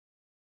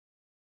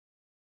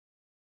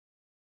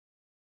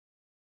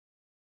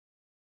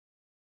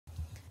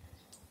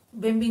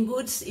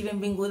Benvinguts i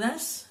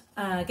benvingudes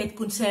a aquest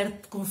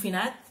concert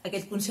confinat,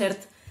 aquest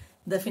concert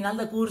de final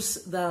de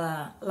curs de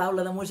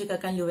l'Aula de música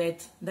Can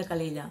Llobet de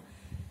Calella.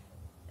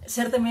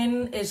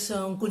 Certament és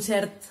un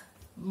concert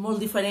molt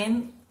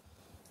diferent,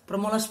 però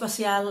molt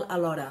especial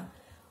alhora.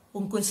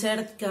 Un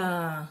concert que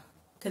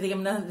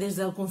diguem-ne, des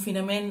del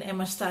confinament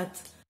hem estat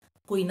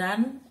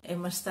cuinant,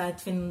 hem estat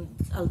fent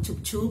el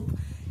xup-xup,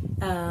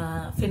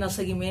 fent el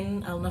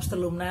seguiment al nostre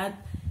alumnat,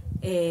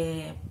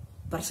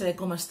 per saber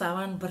com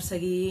estaven, per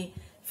seguir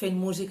fent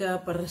música,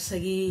 per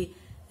seguir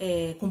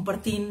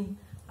compartint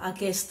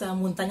aquesta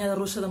muntanya de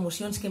russa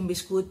d'emocions que hem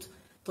viscut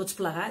tots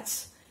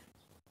plegats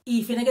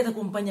i fent aquest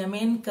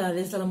acompanyament que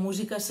des de la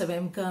música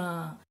sabem que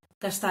ha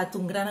estat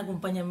un gran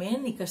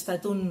acompanyament i que ha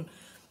estat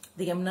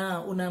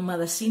diguem-ne, una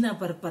medicina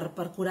per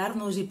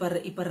curar-nos i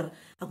per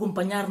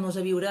acompanyar-nos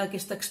a viure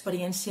aquesta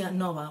experiència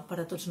nova per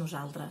a tots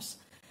nosaltres.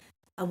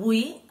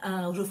 Avui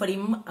us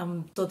oferim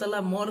amb tot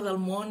l'amor del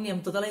món i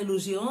amb tota la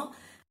il·lusió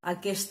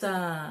aquest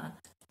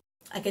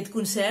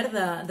concert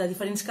de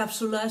diferents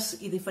càpsules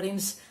i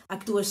diferents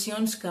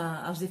actuacions que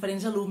els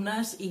diferents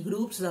alumnes i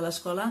grups de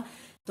l'escola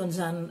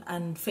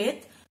han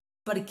fet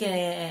perquè,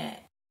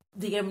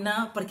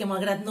 diguem-ne, perquè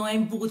malgrat no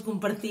hem pogut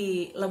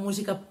compartir la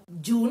música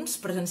junts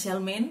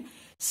presencialment,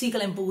 sí que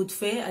l'hem pogut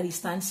fer a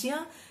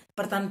distància.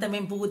 Per tant, també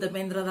hem pogut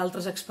aprendre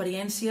d'altres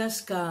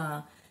experiències que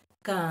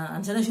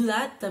ens han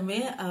ajudat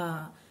també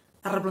a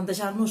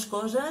replantejar-nos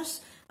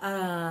coses,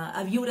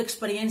 a viure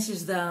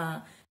experiències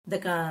de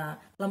que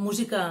la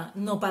música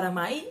no para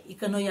mai i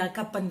que no hi ha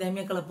cap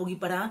pandèmia que la pugui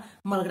parar,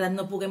 malgrat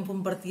no puguem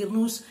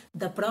compartir-nos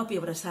de prop i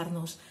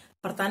abraçar-nos.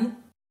 Per tant,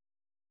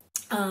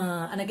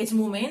 en aquests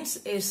moments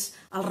és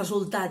el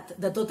resultat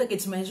de tots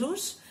aquests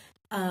mesos,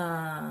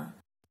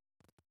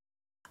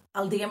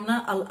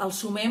 el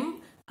sumem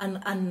en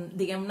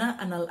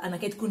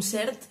aquest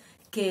concert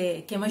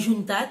que hem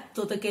ajuntat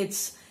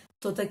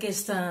totes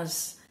aquestes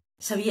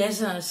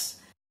savieses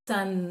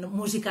tant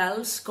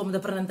musicals com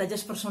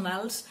d'aprenentatges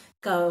personals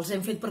que els hem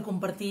fet per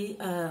compartir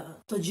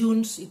tots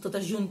junts i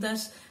totes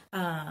juntes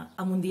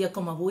en un dia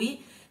com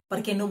avui,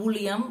 perquè no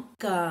volíem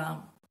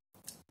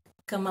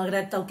que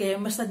malgrat el que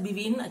hem estat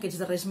vivint aquests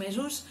darrers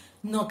mesos,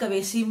 no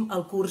acabéssim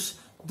el curs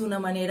d'una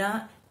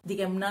manera,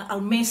 diguem-ne,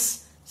 el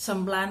més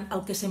semblant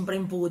al que sempre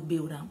hem pogut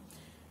viure.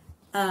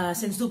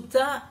 Sens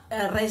dubte,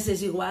 res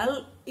és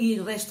igual i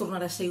res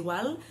tornarà a ser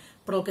igual,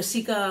 però el que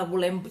sí que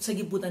volem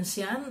seguir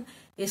potenciant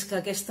és que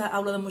aquesta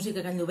aula de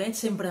música Can Llobet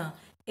sempre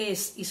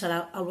és i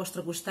serà al vostre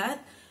costat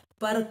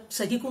per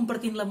seguir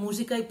compartint la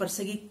música i per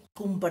seguir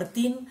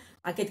compartint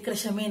aquest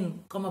creixement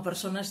com a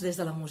persones des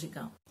de la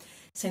música.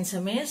 Sense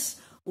més,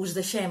 us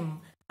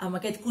deixem amb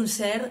aquest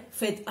concert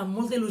fet amb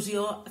molta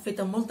il·lusió, fet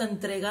amb molta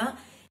entrega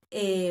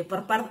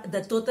per part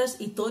de totes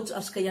i tots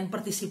els que hi han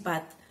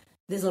participat,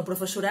 des del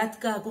professorat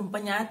que ha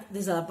acompanyat,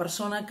 des de la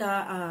persona que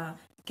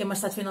hem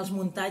estat fent els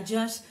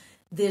muntatges,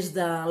 des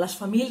de les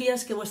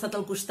famílies que heu estat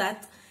al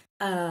costat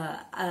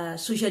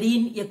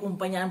suggerint i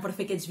acompanyant per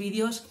fer aquests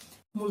vídeos.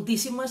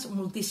 Moltíssimes,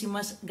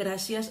 moltíssimes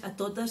gràcies a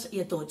totes i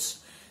a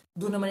tots.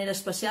 D'una manera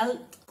especial,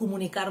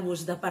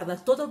 comunicar-vos de part de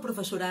tot el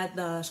professorat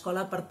de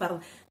l'escola, per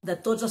part de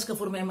tots els que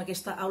formem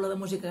aquesta aula de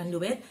música Can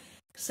Llobet,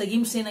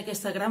 seguim sent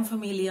aquesta gran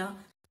família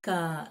que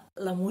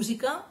la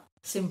música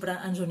sempre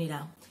ens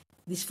unirà.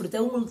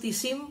 Disfruteu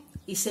moltíssim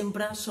i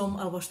sempre som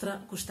al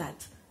vostre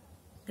costat.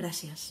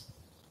 Gràcies.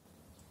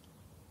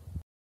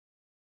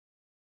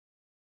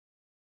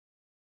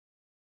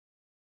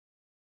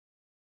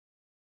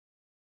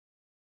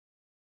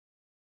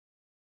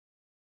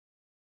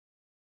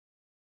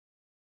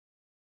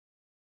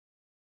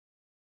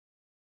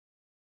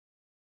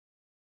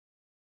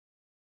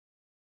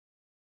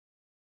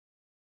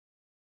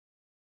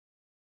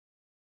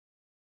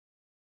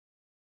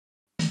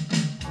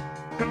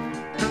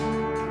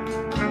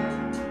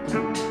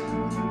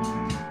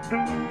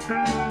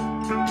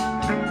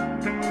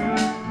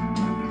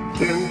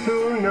 Tens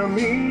una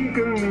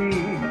amiga en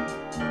mi,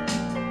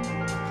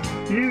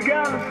 you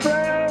got a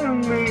friend in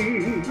me.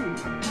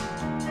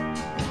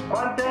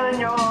 Quan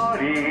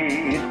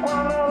t'enyoris,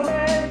 quan el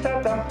vent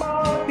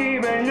t'emporti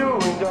ben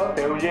lluny del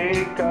teu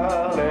llit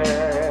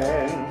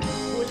calent.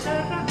 Vull que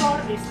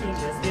recordis,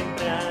 tingues ben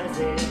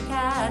present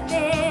que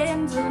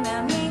tens una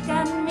mica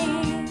en mi,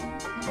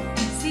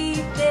 si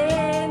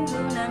tens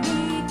una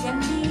mica en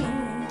mi.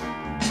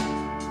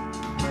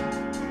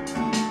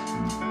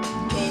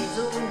 Tens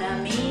una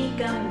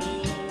mica en mi,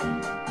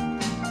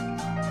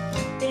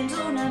 tens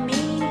una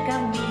mica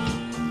en mi.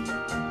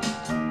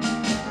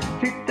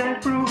 Si tens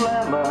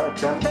problemes,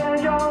 també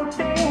jo els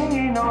tinc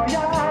i no hi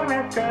ha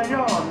res que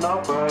jo no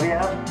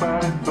faries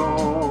per tu.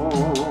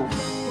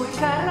 Vull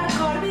que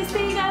recordis,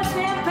 tingues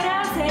ben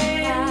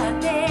present Que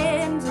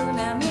tens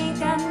una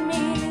mica en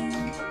mi,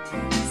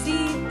 si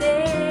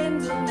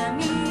tens una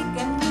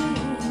mica en mi.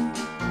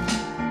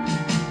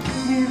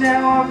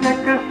 Mireu, crec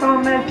que són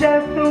més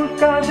gestos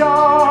que jo,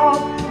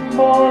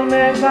 molt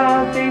més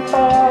alts i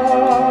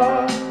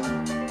forts.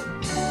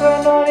 Però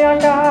no n'hi ha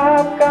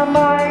cap que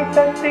mai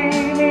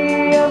t'estimi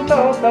amb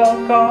tot el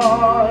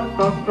cor,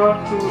 tot Però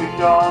tu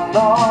jo,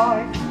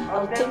 noi,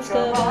 El temps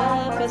que va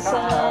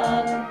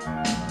passant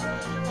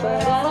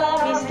farà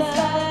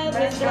l'amistat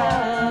més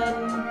gran.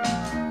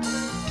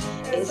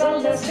 És el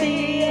destí,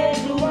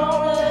 ell ho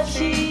vol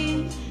així.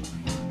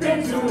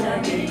 Prens una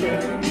mica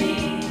de mi,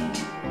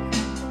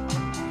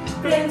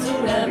 prens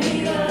una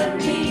mica de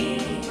mi,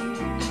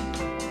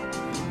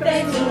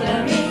 prens una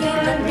mica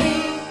de mi.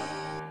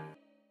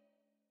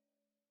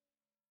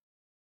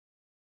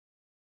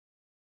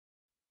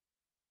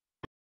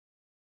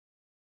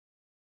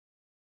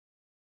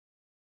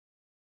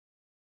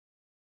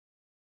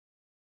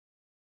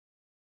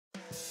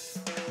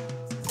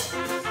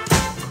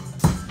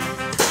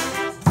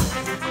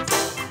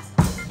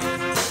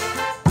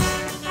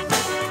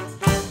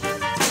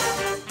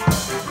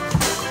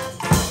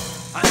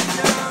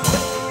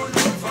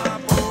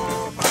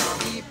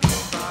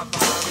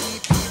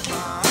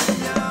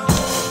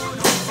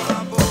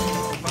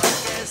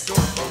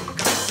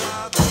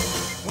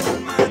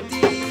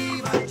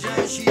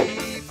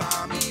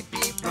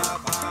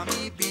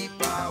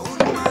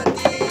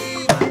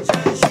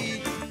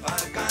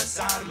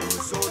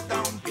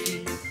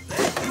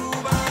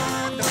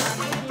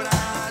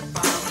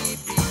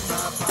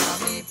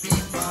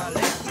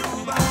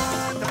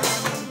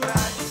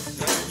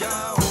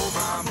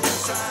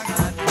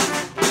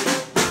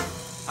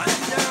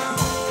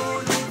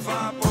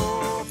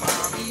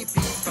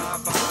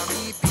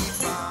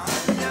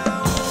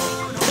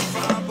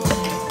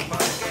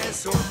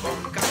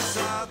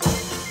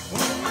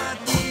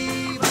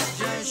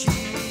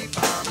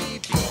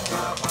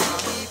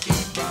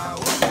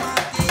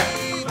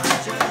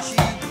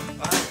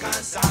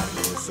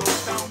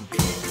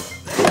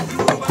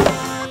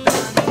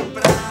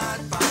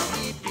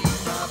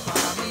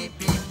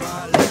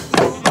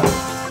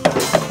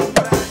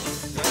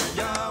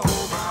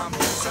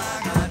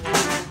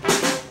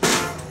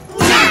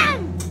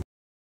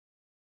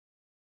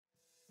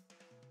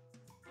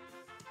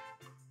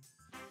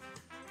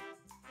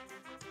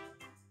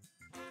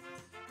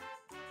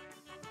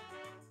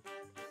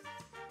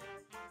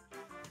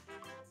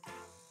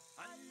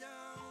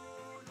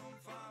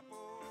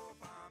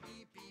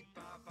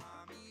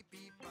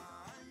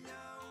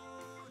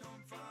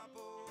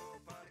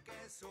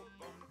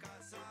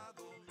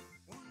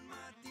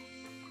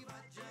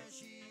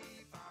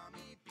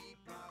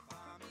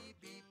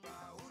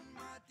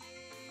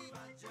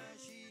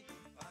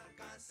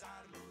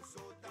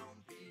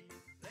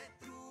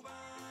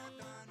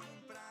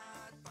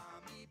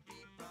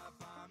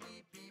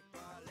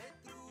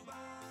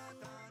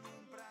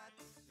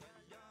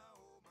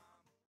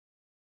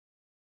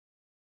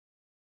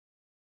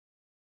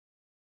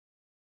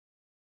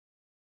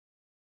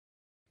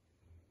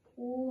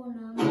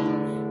 Una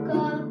mosca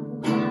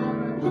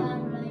volava per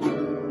la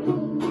llum,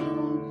 llum,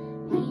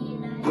 llum, i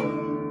la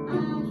llum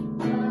es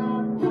va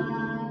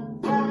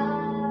apagar.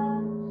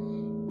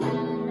 I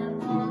la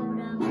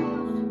pobra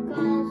mosca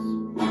es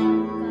va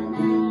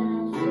quedar a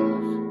les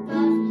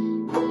fosques,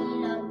 i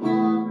la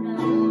pobra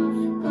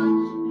mosca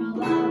no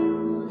va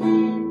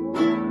poder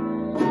volar.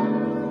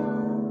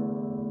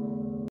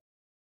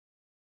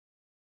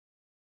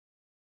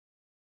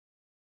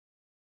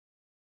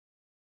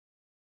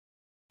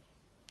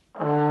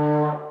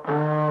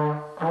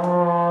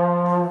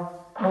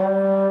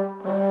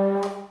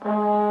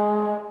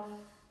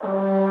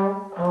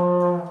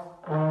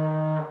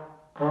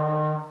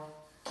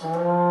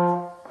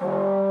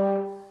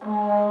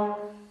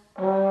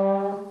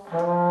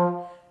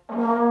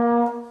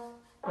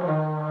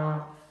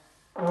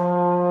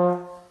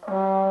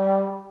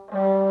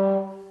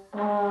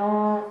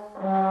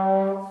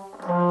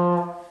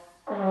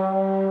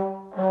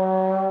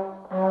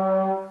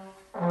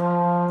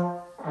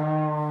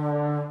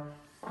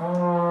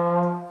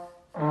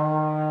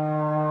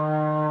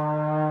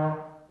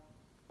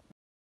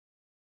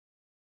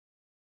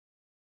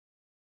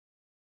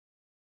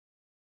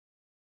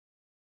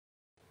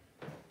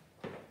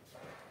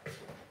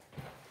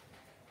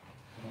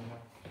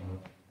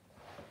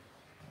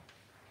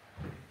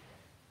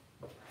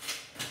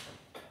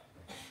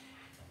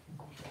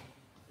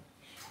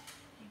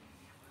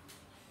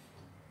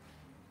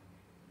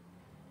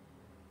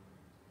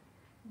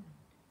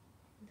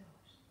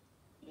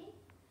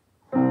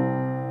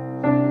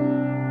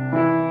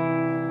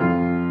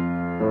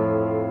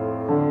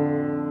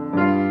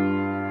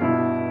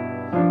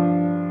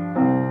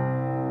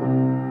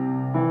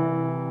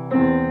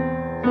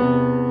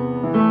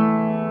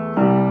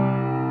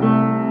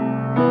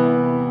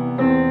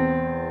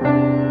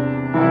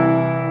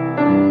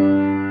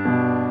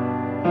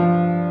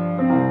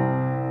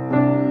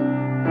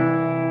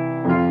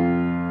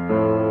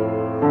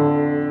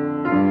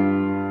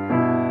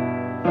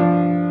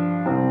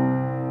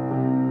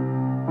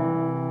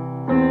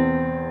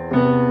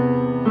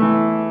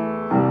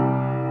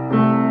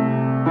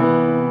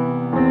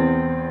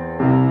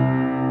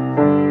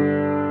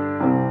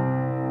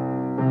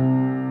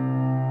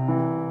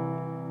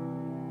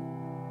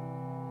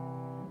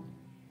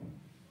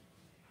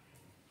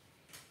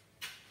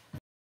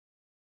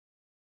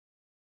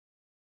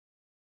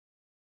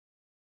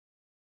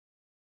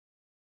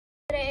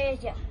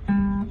 ja.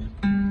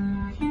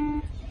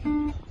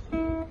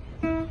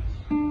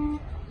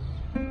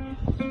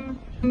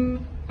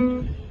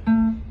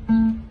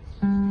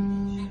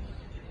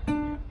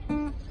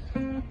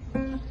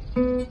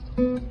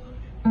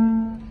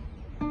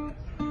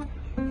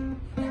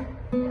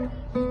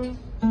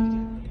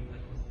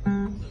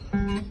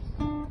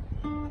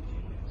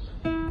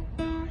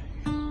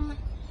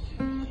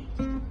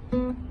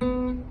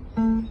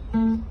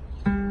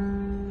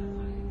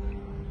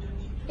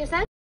 Ja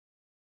saps?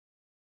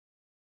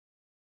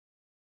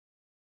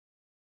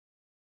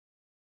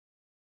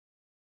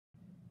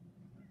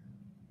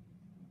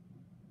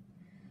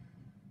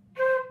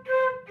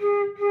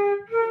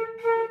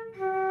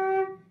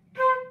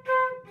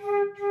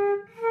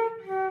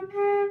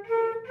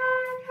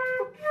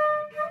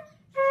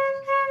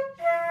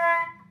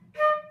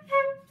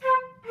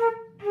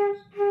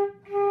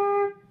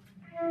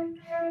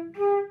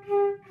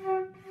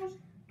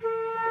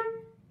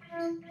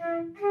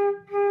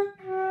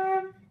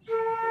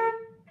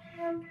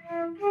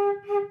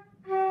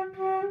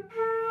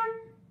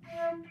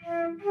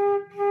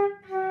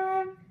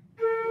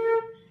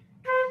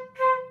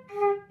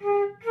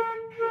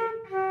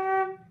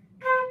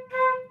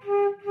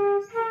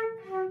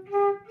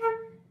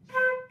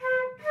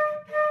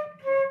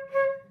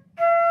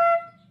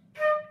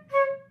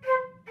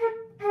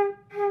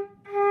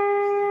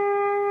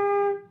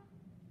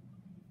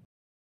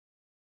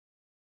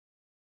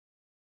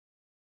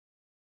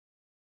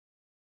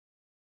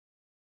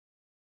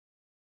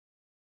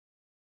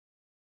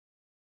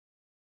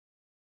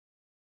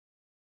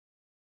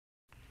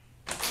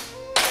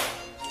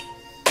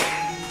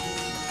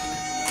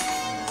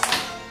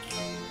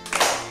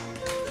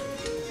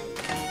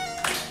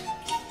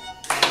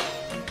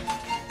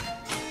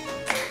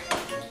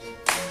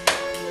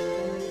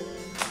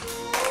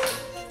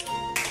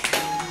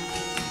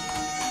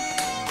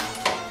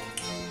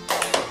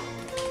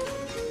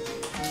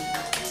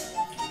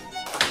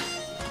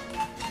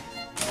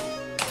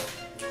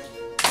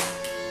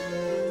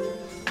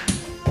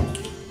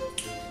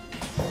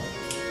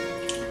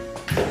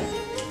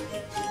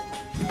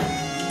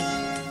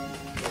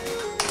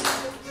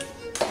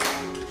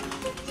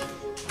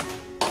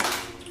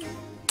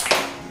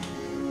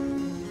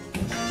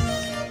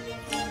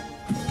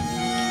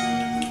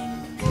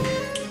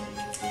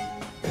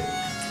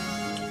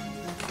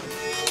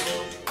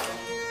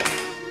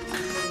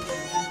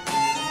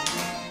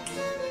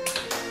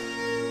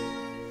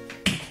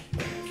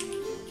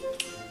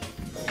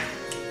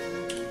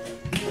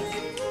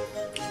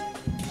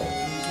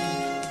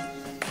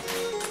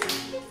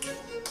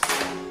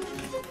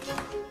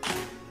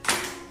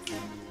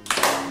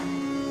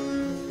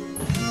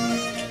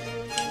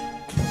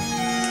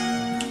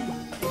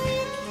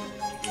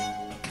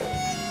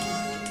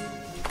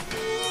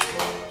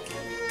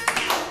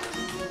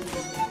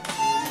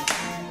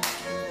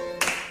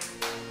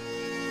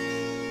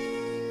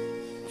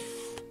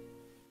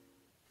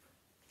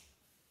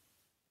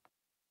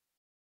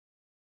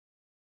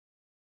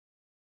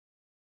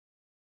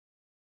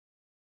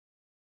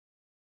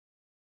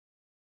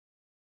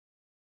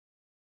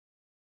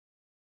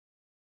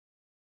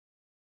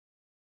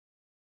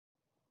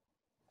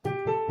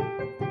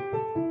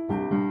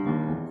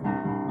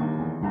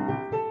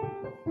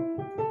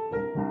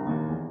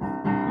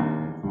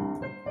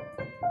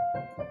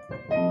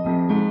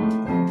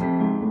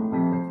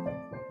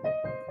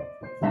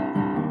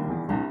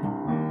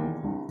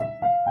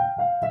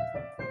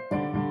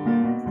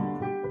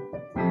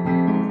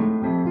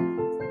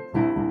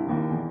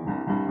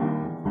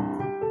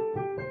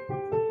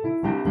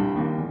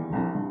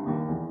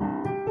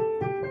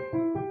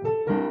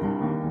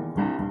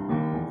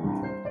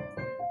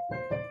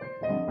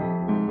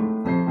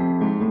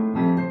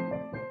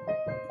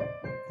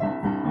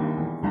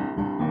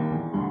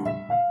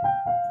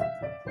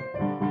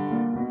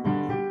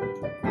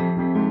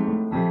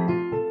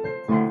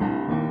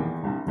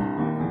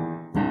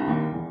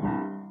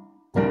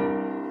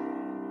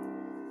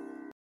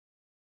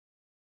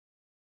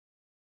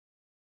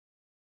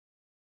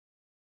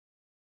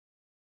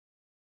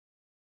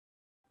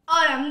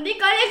 Hola, em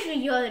dic Àlex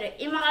Villodre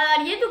i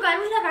m'agradaria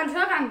tocar-vos la cançó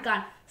de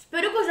Can.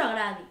 Espero que us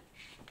agradi.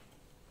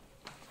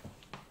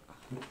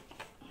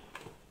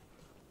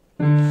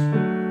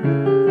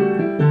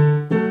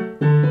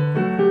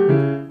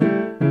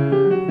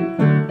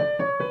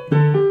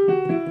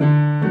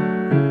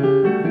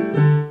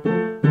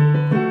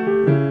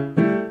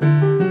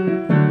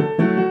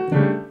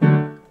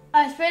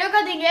 Espero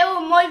que tingueu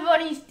un molt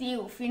bon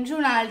estiu. Fins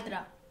una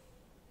altra.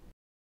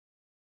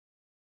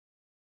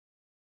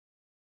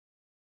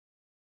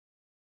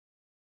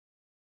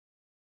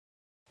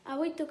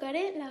 Avui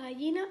tocaré la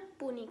gallina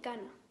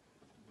punicana.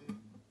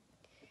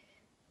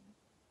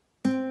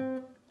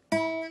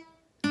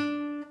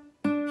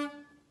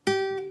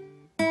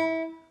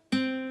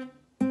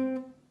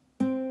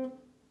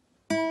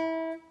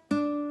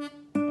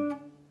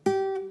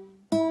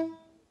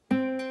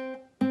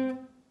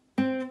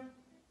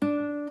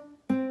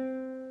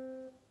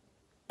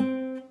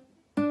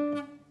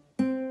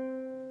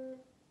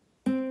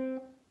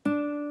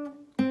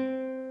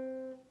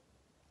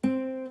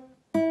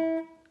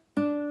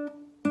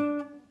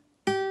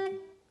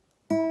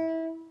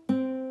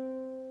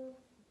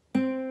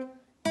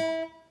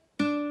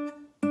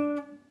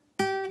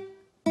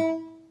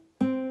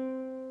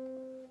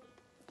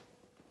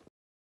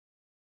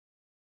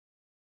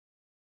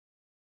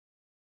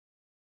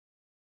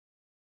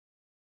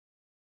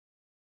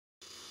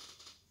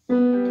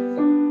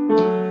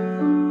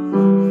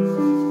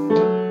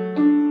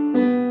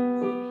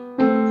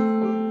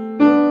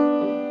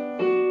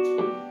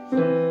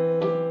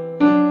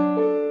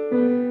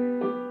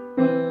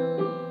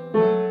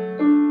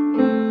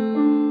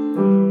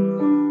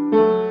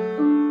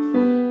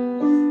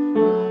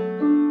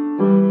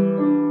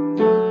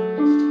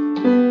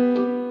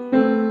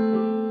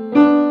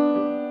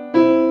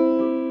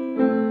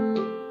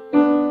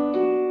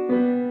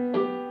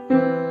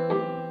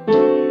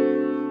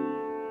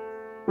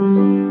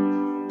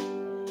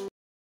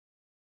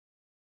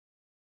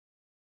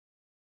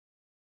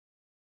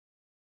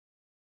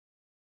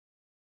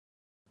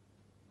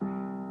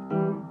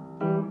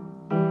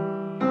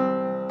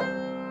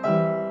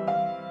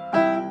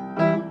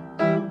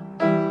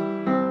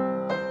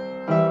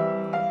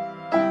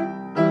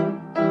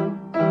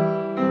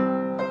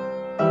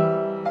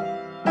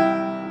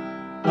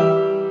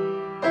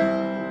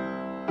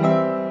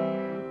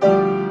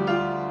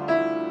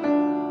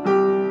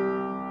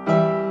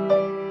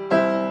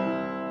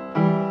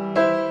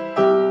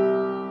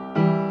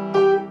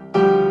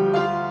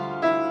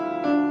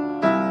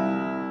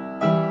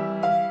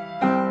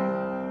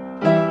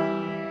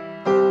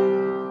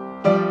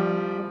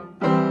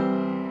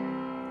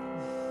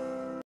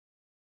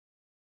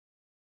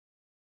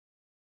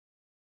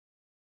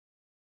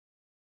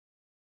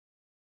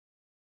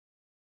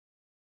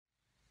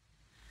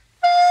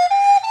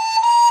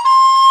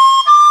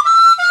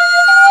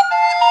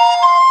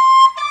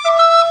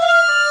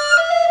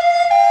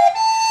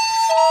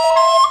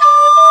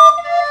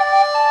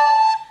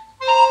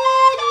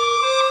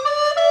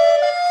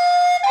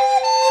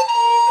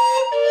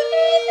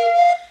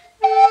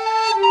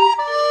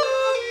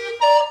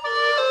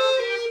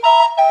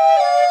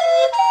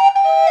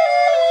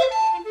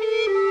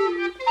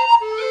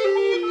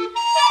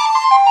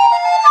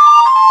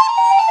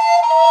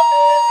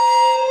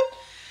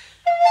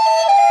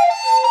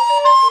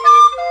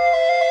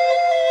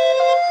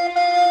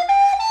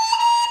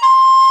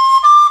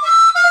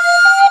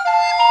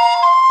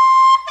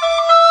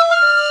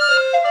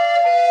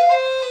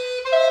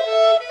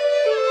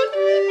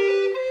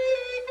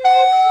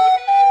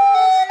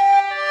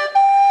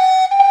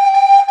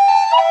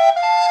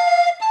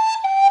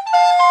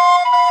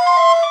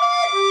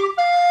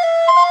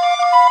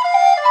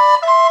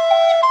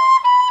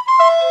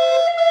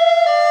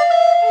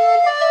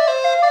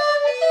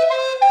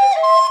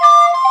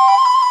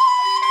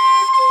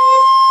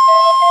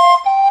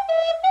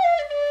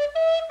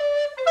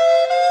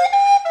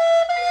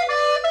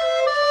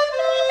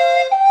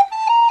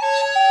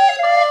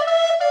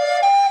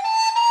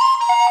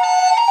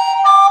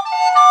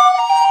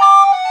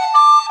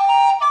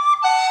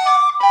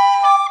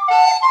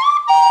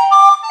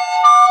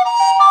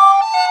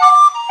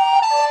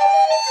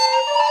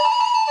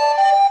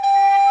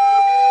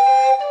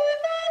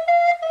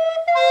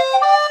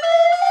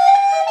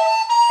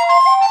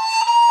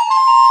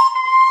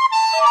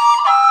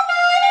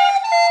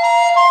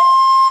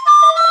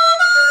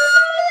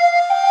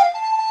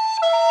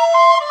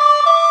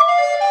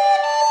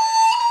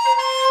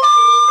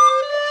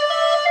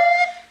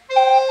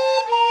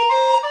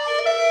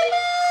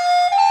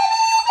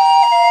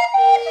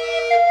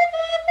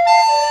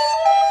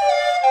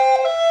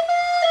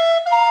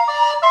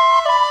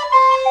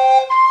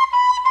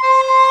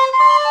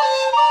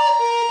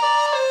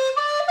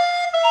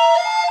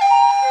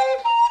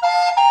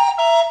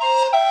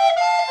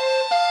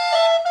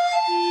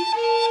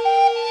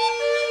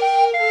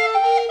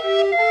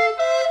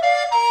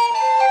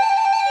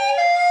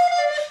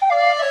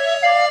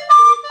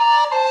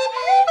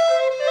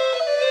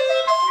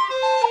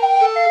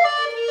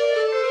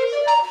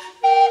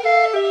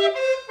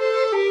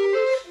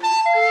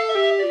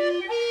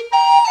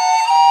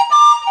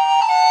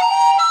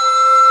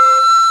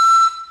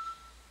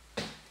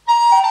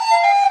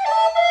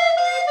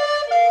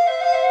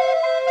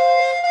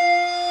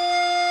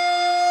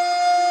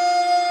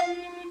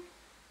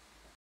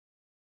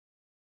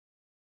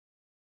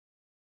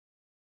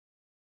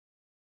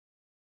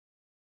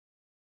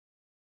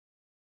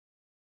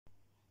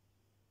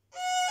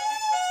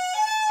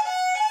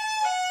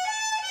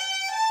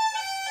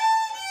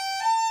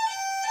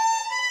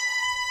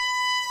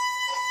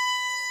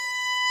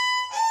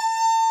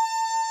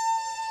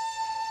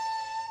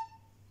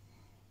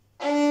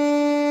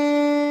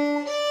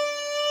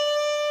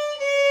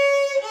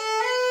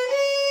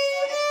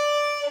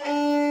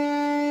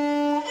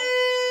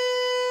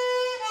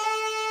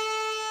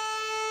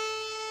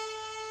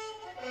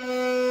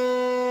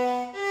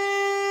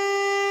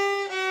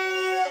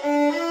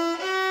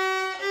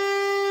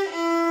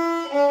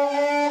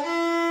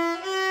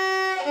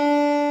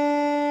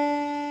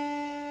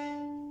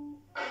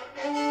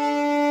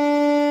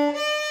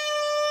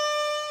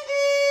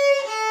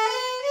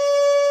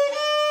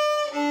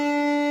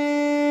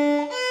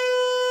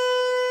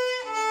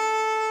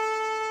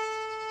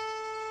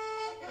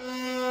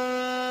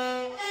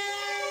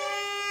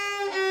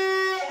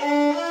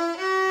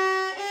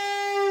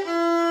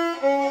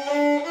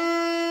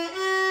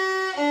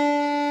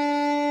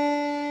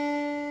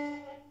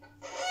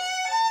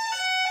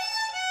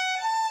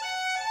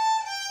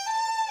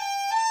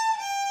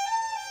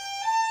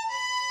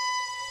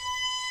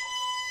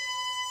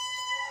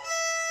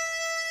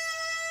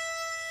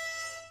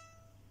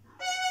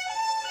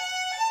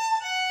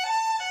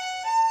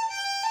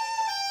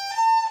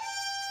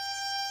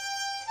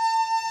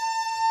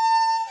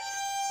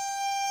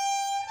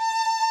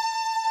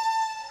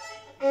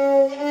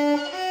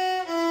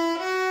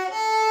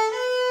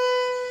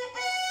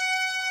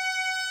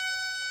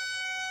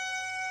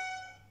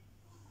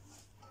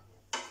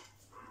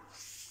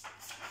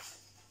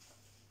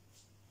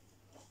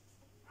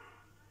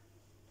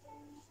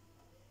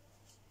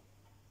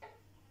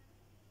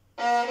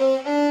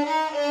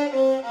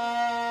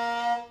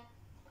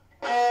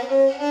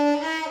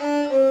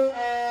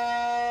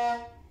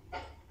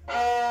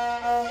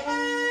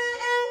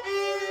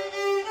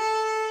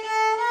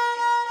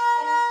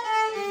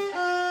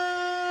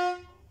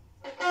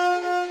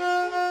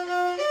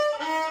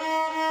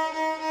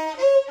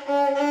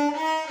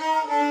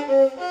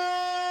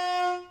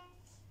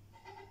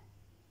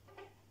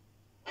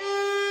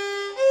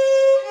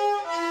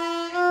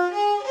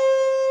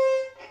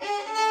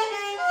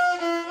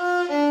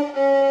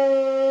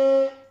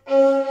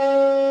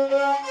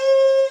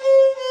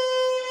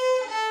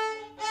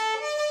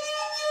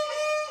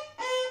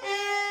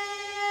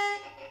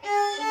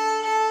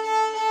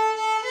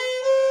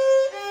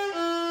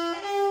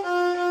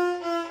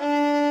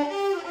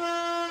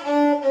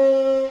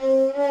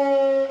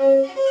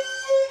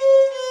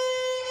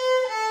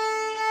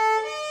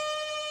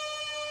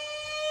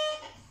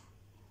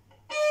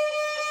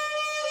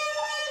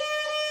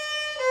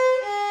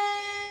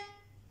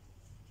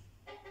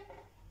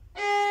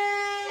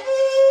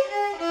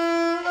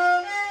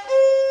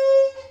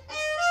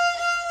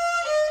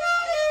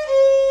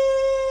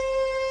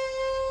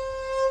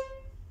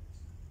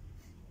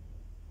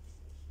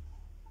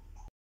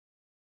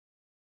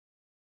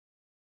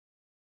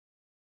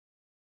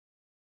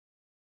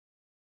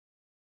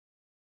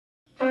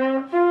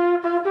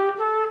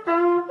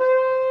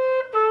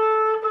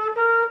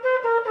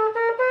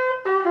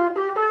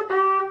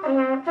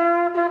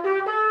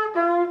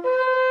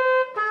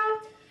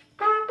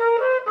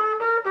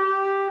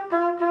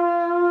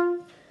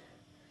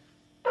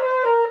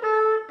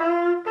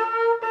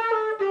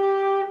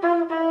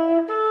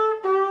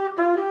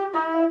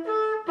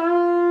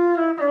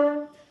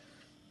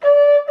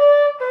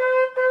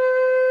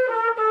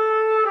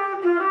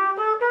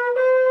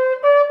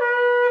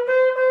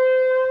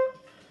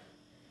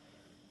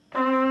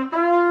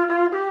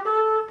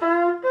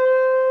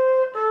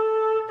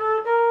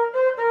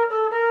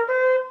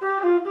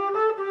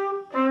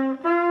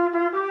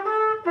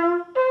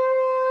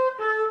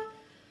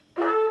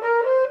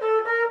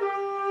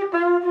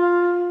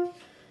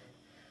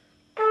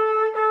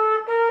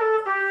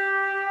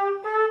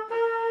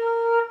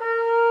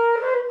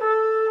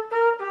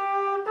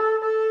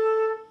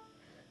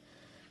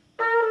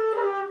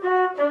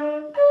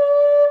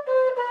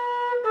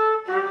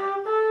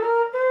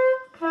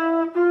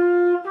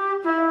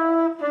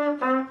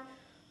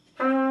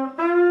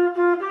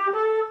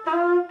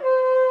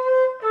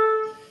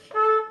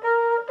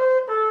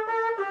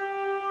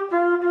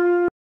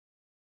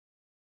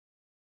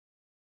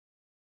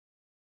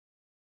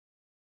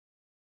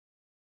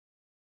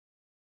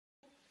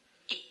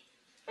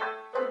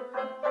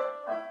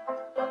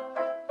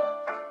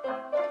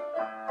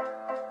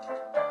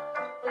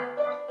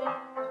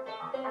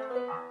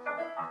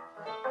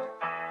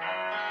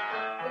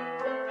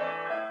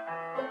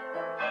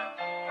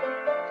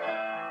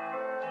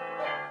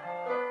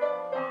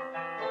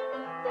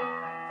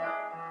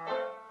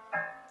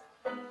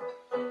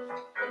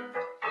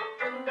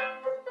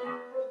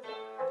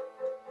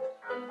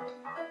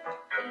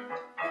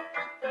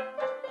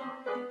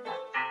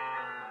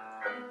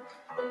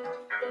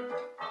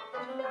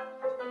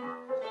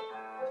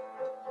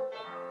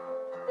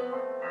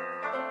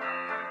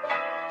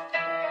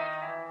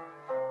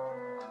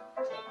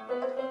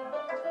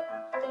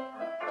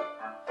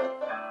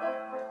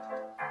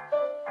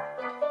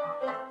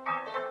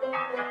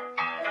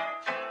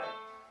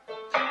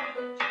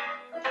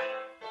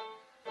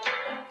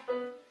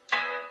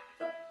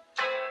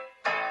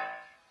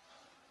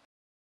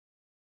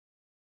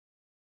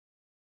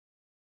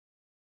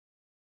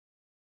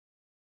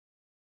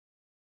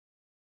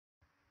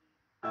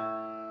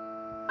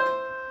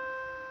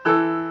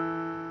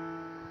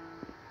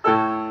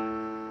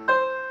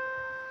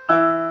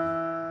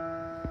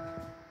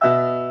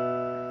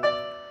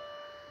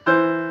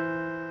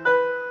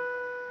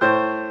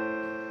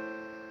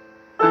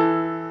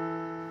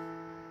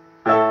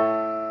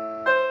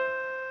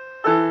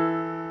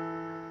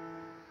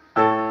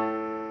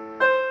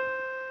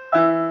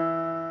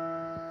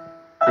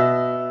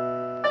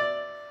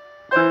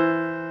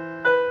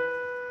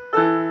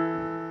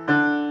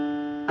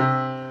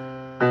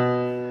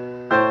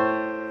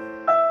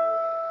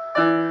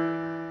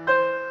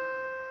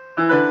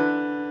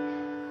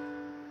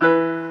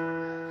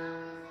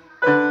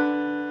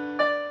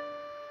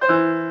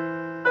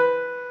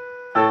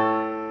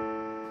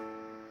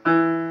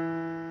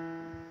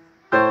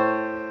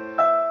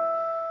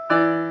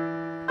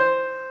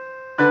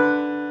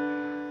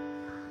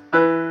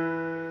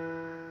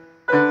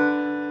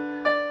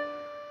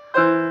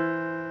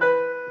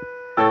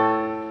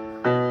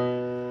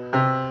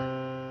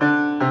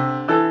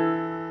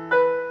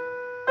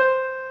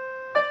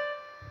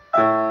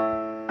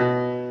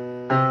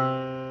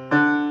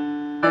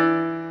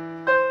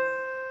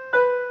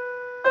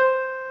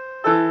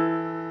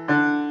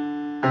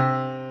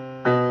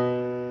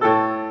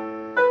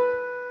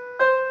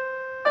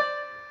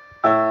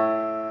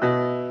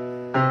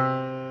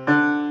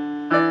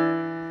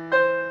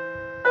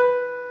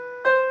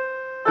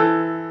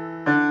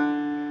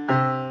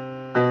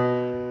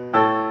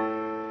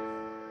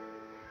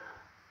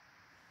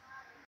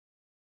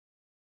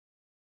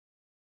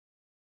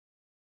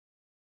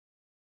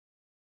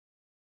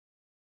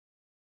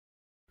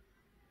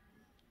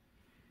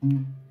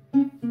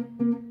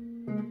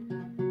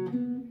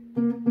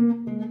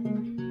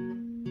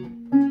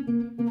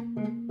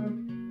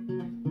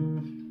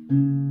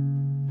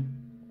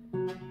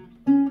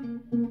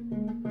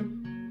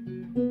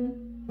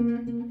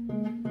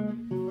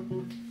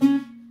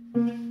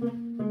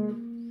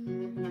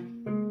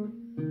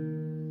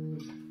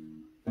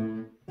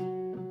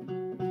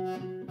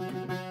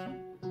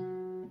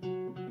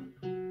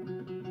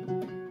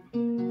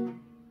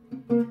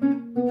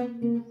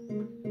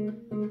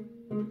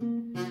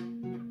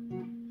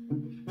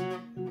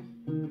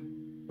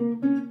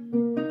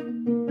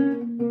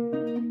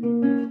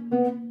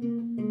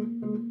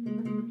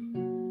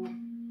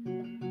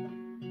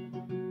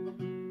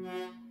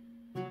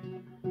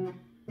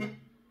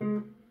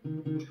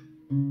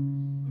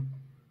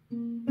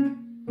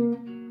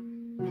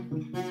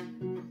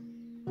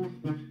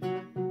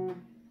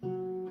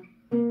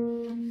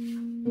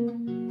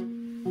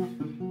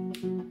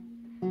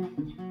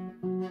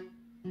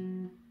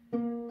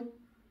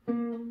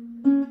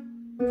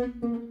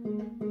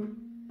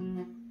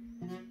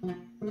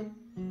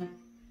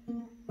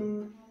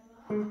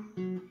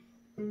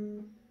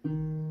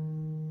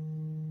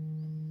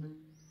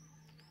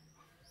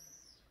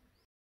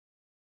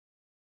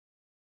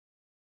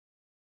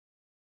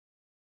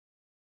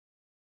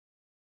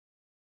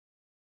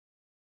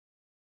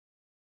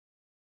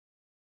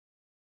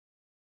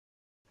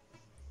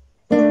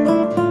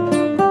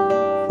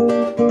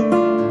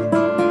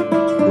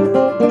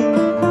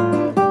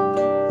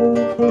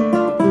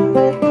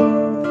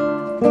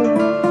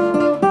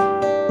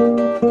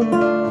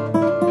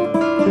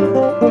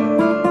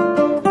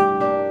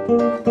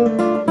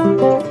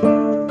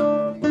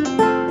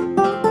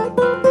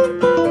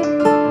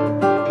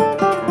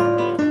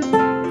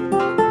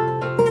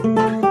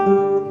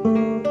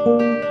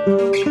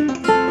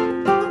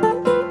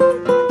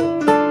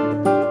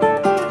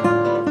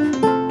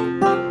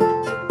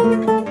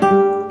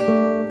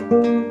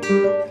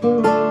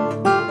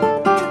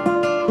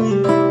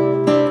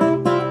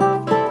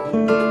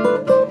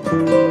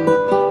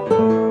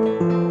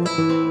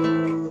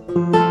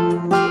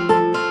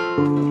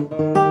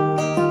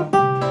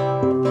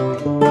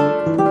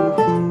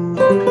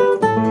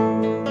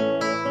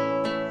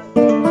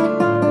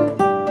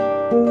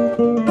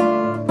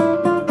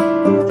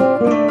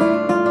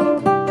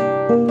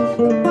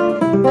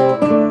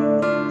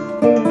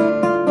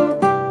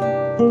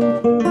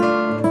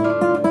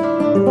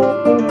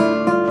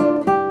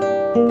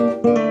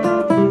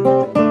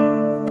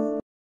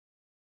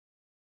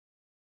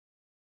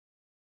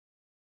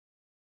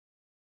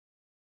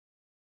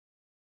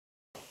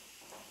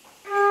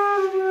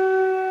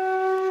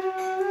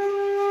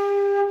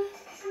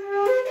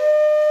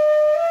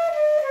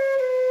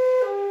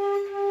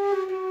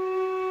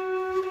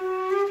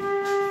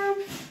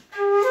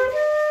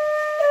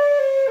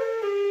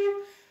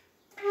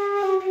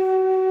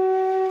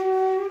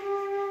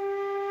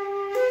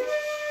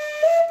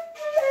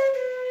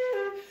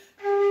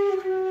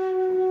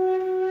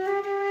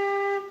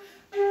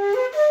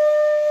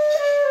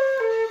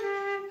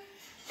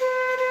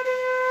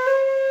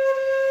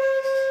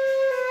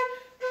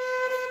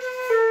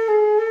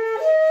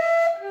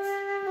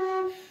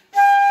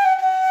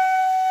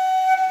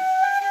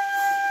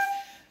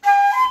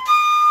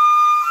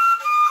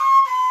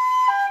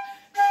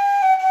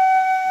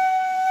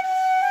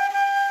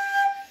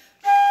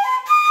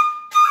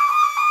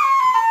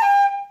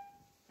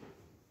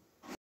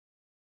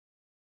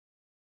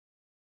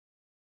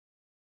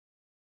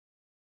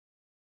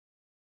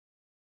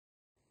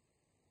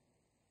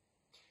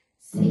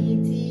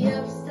 City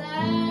of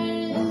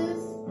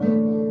stars,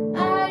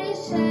 are you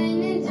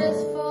shining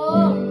just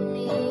for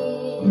me?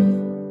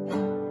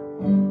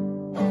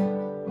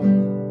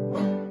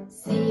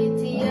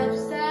 City of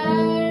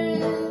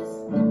stars,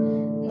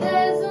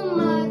 doesn't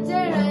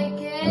matter, I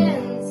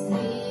can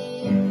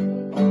see.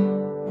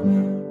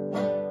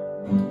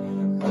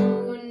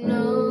 Who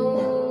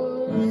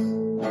knows?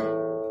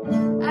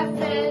 I've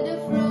had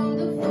from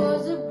the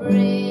force of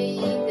break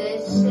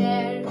that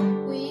share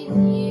with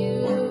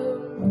you.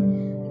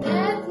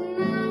 That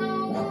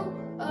now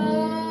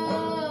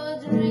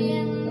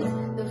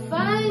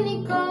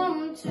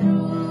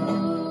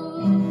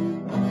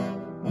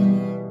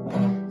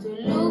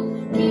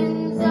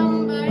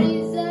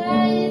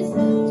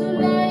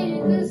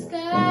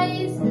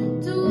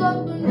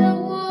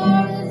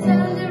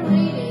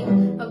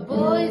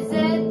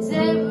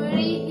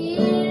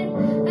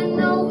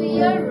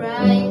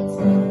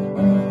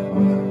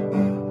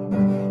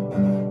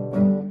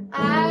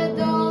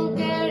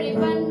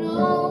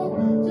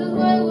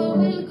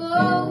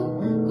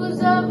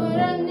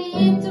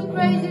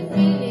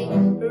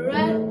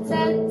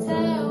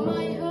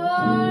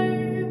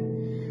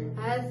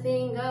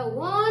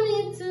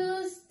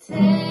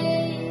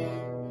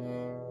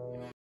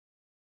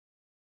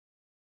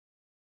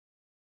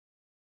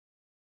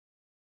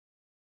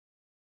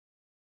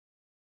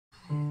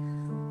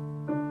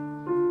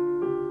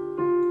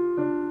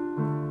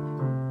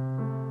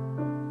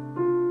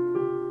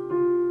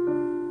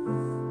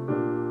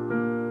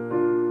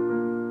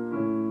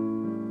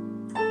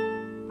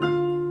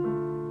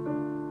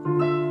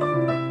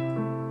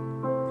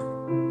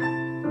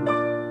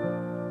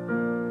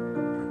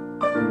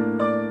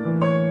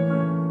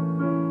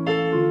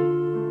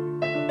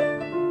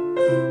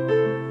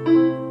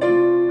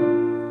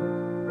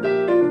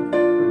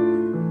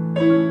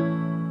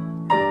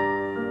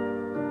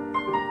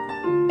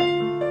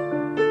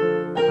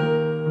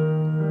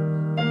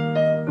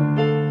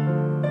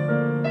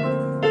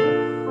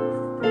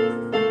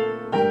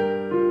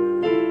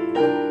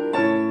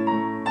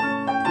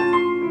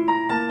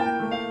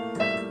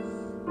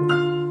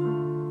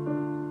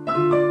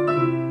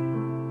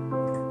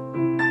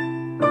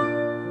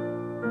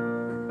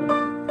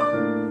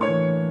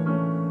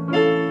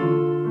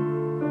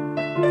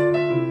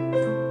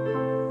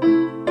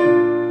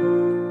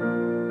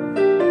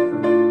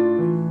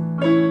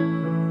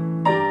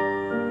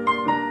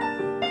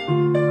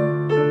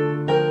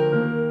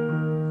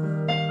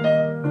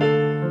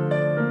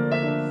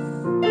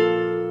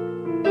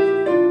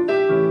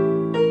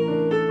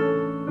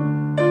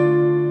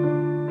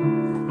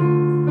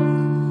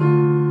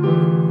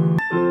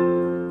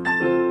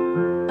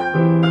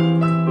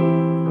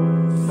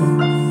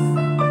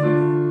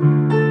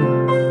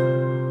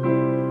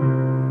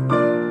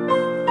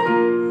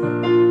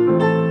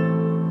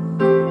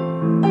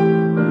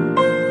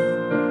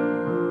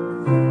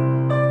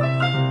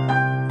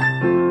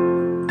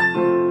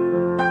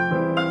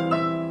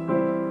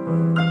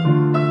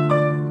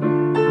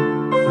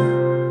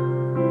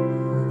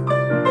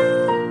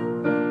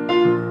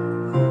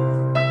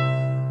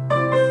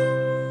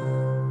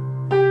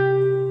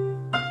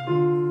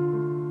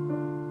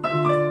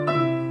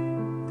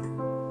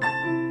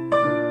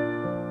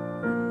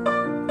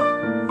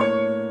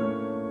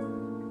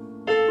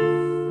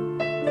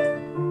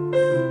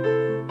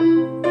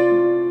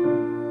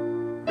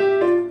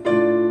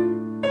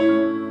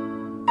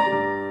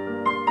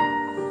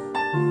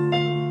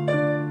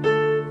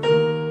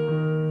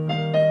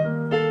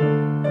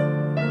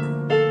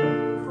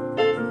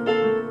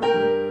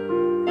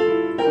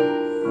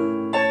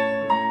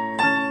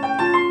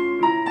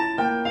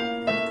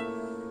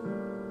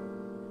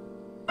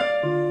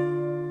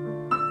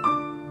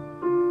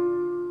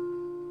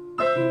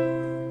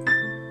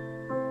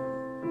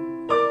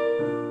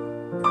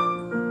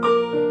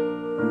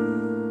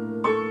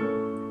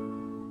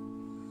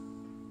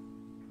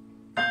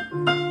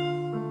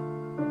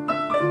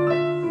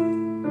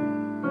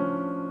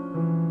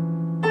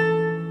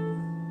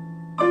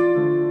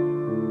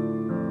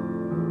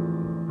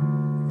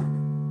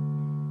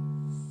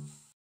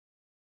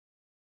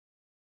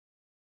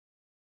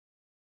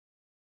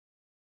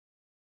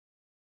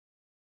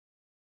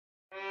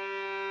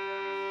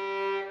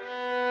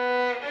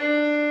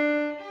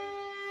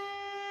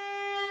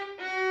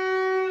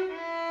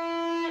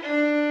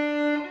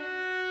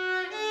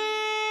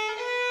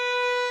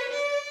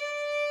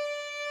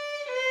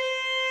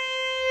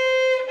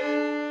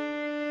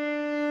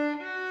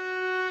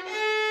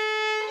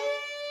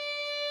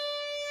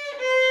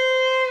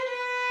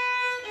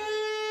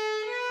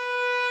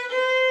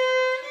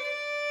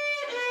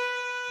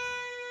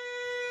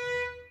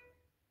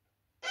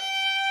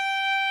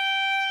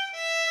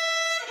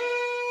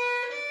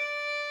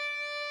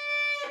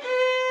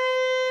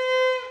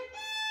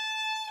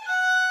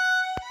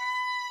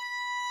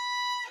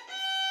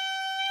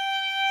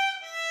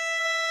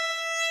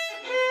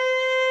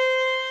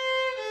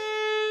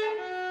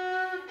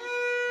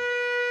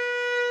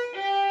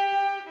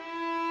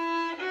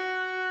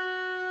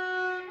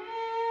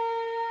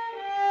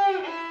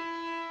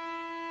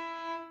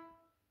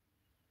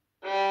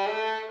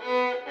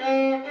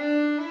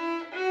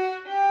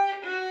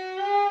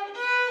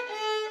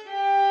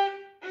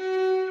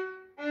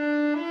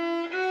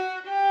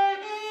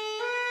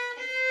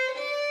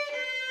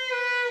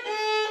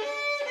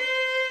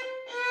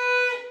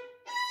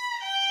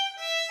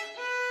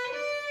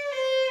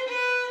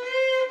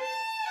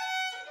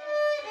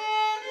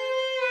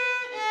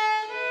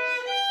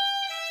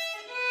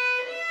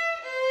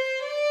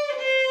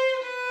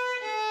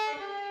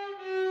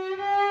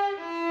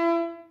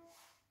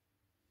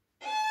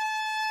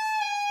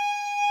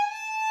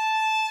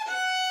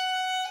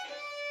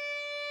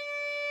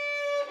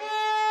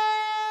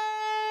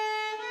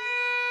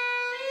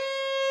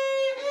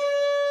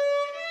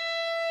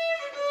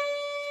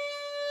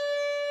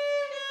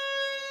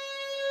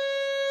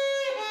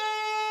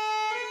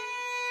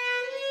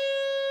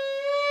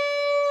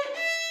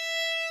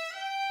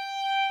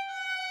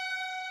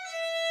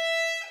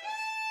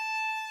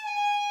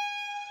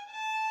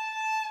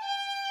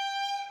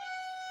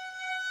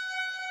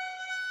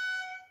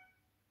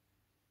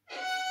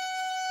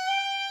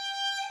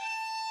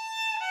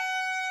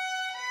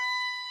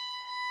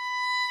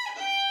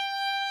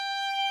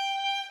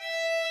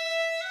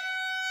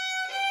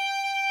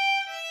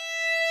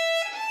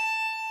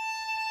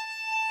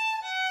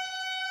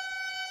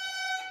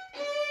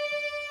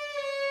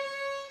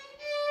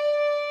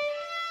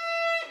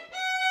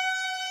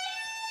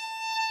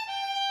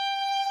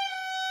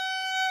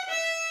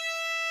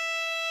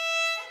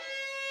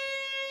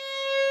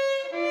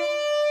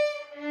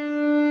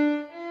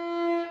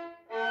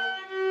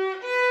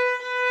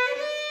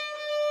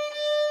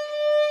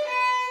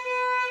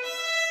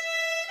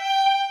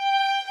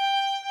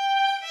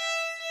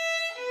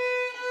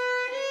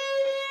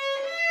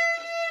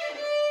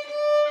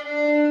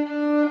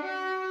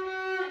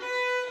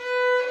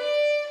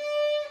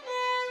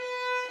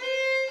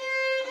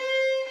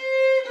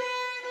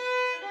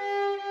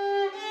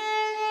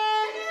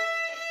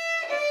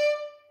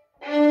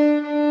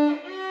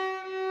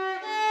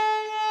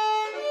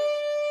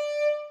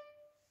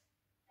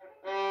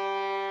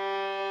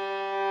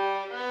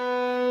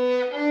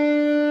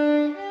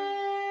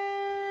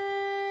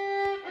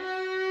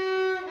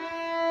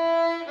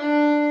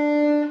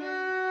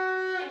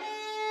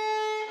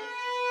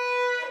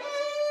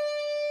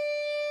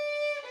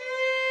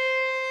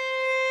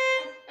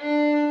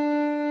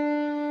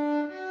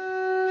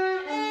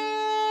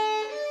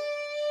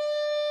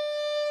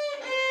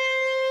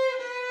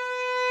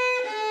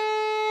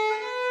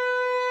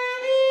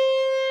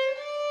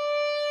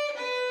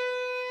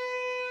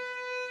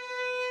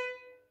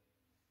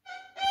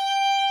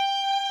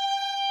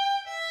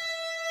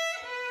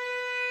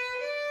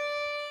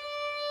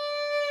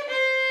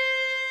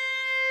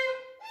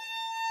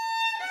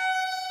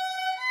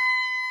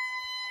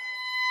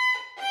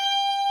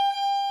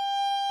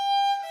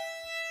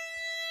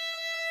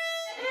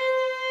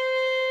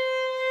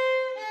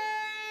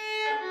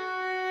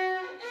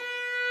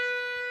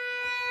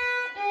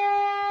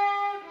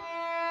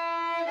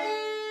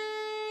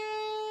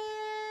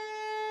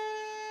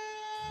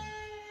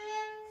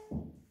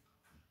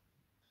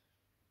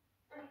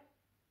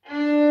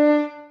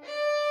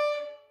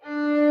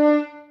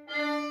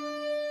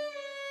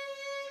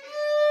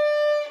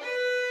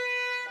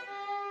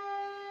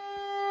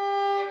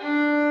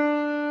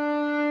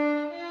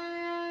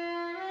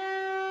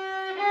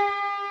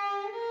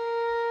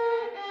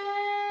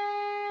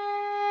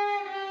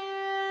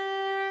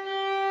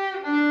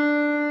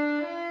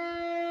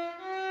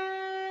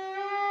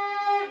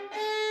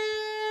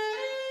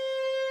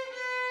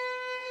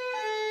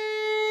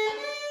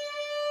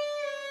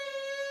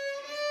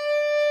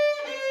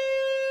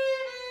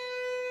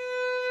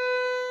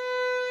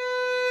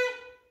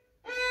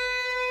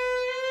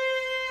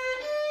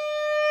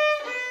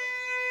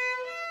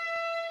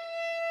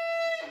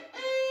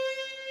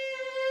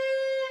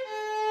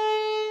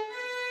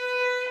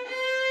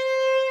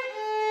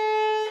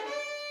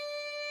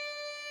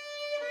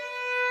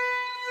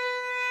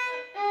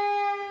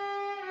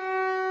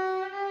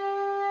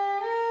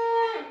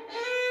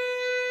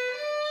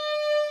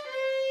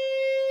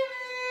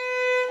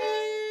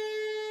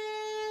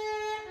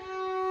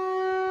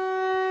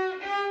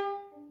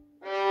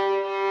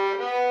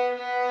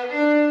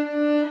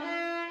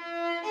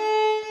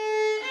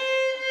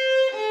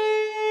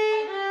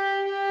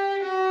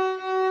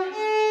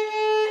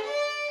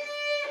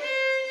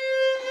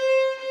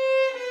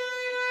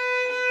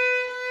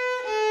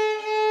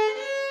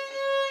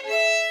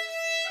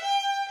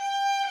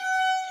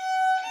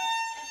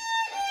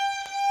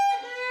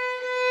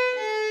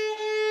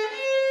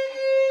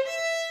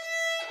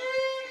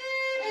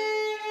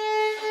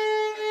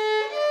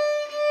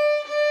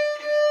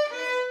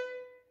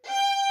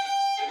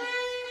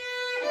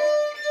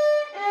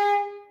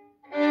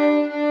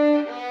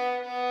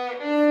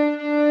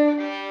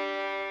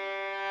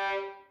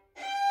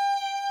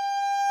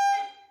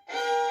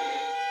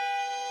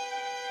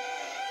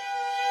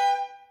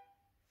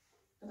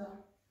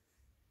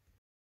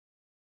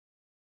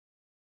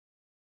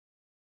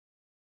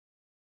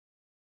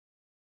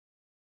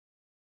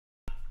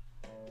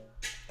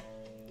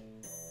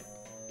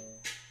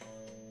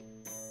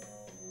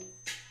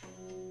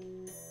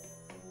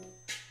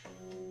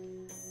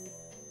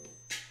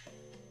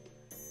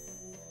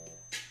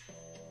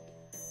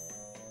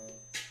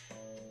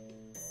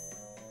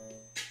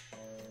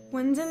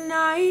When the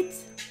night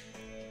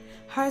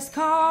has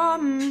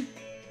come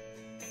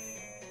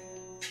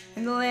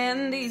and the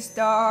land is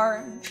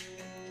dark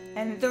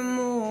and the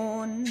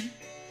moon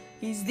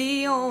is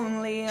the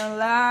only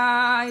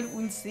light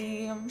we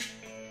see.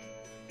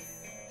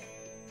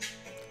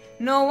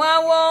 No, I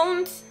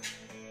won't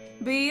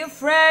be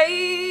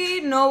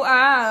afraid. No,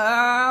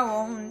 I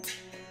won't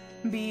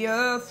be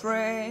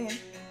afraid.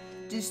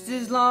 Just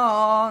as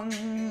long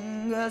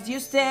as you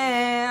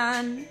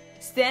stand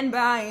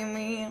by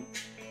me.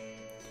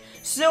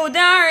 So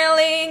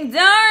darling,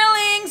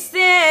 darling,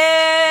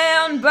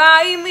 stand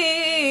by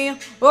me.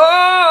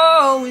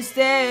 Oh,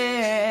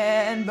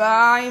 stand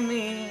by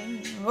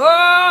me.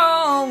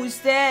 Oh,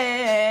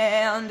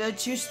 stand,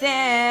 that you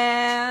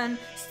stand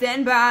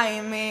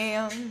by me.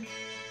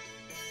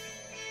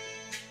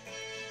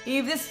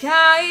 If the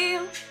sky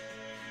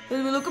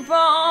that we look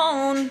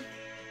upon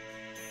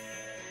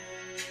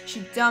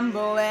should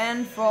tumble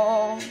and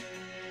fall,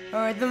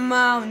 or the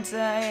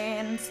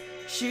mountains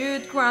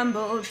should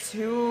crumble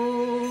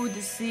to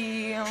the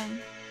sea,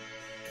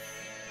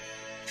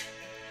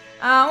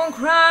 I won't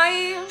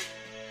cry,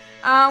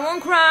 I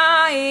won't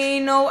cry,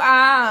 no,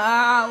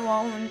 I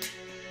won't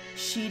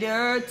shed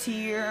a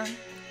tear.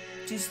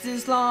 Just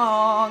as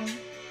long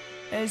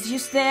as you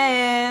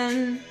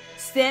stand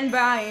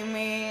by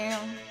me.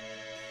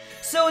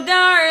 So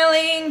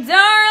darling,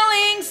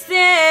 darling,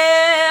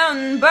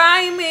 stand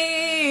by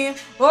me.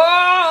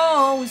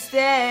 Oh,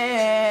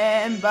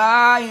 stand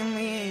by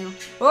me.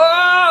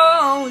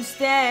 Oh,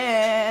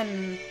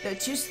 stand,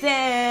 that you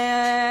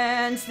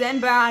stand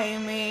by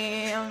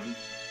me.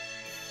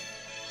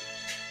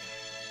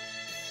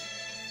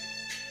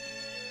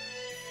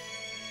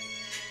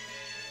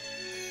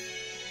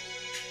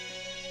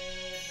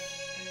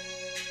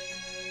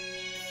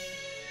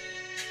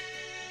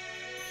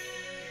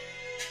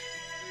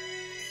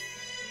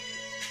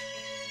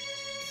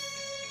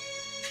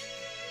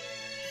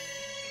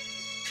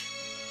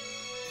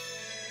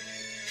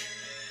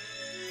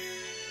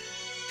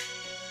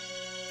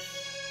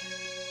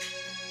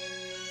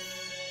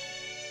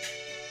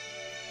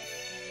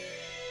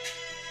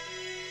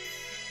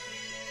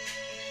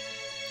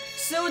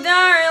 So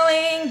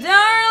darling,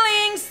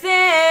 darling,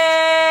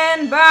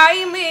 stand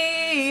by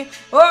me.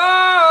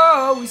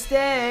 Oh,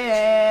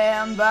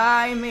 stand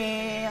by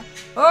me.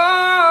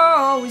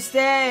 Oh,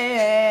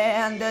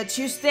 stand, that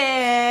you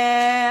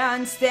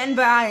stand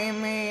by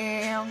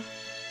me.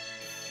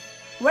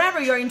 Wherever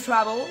you're in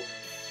trouble,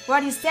 why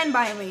do you stand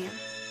by me?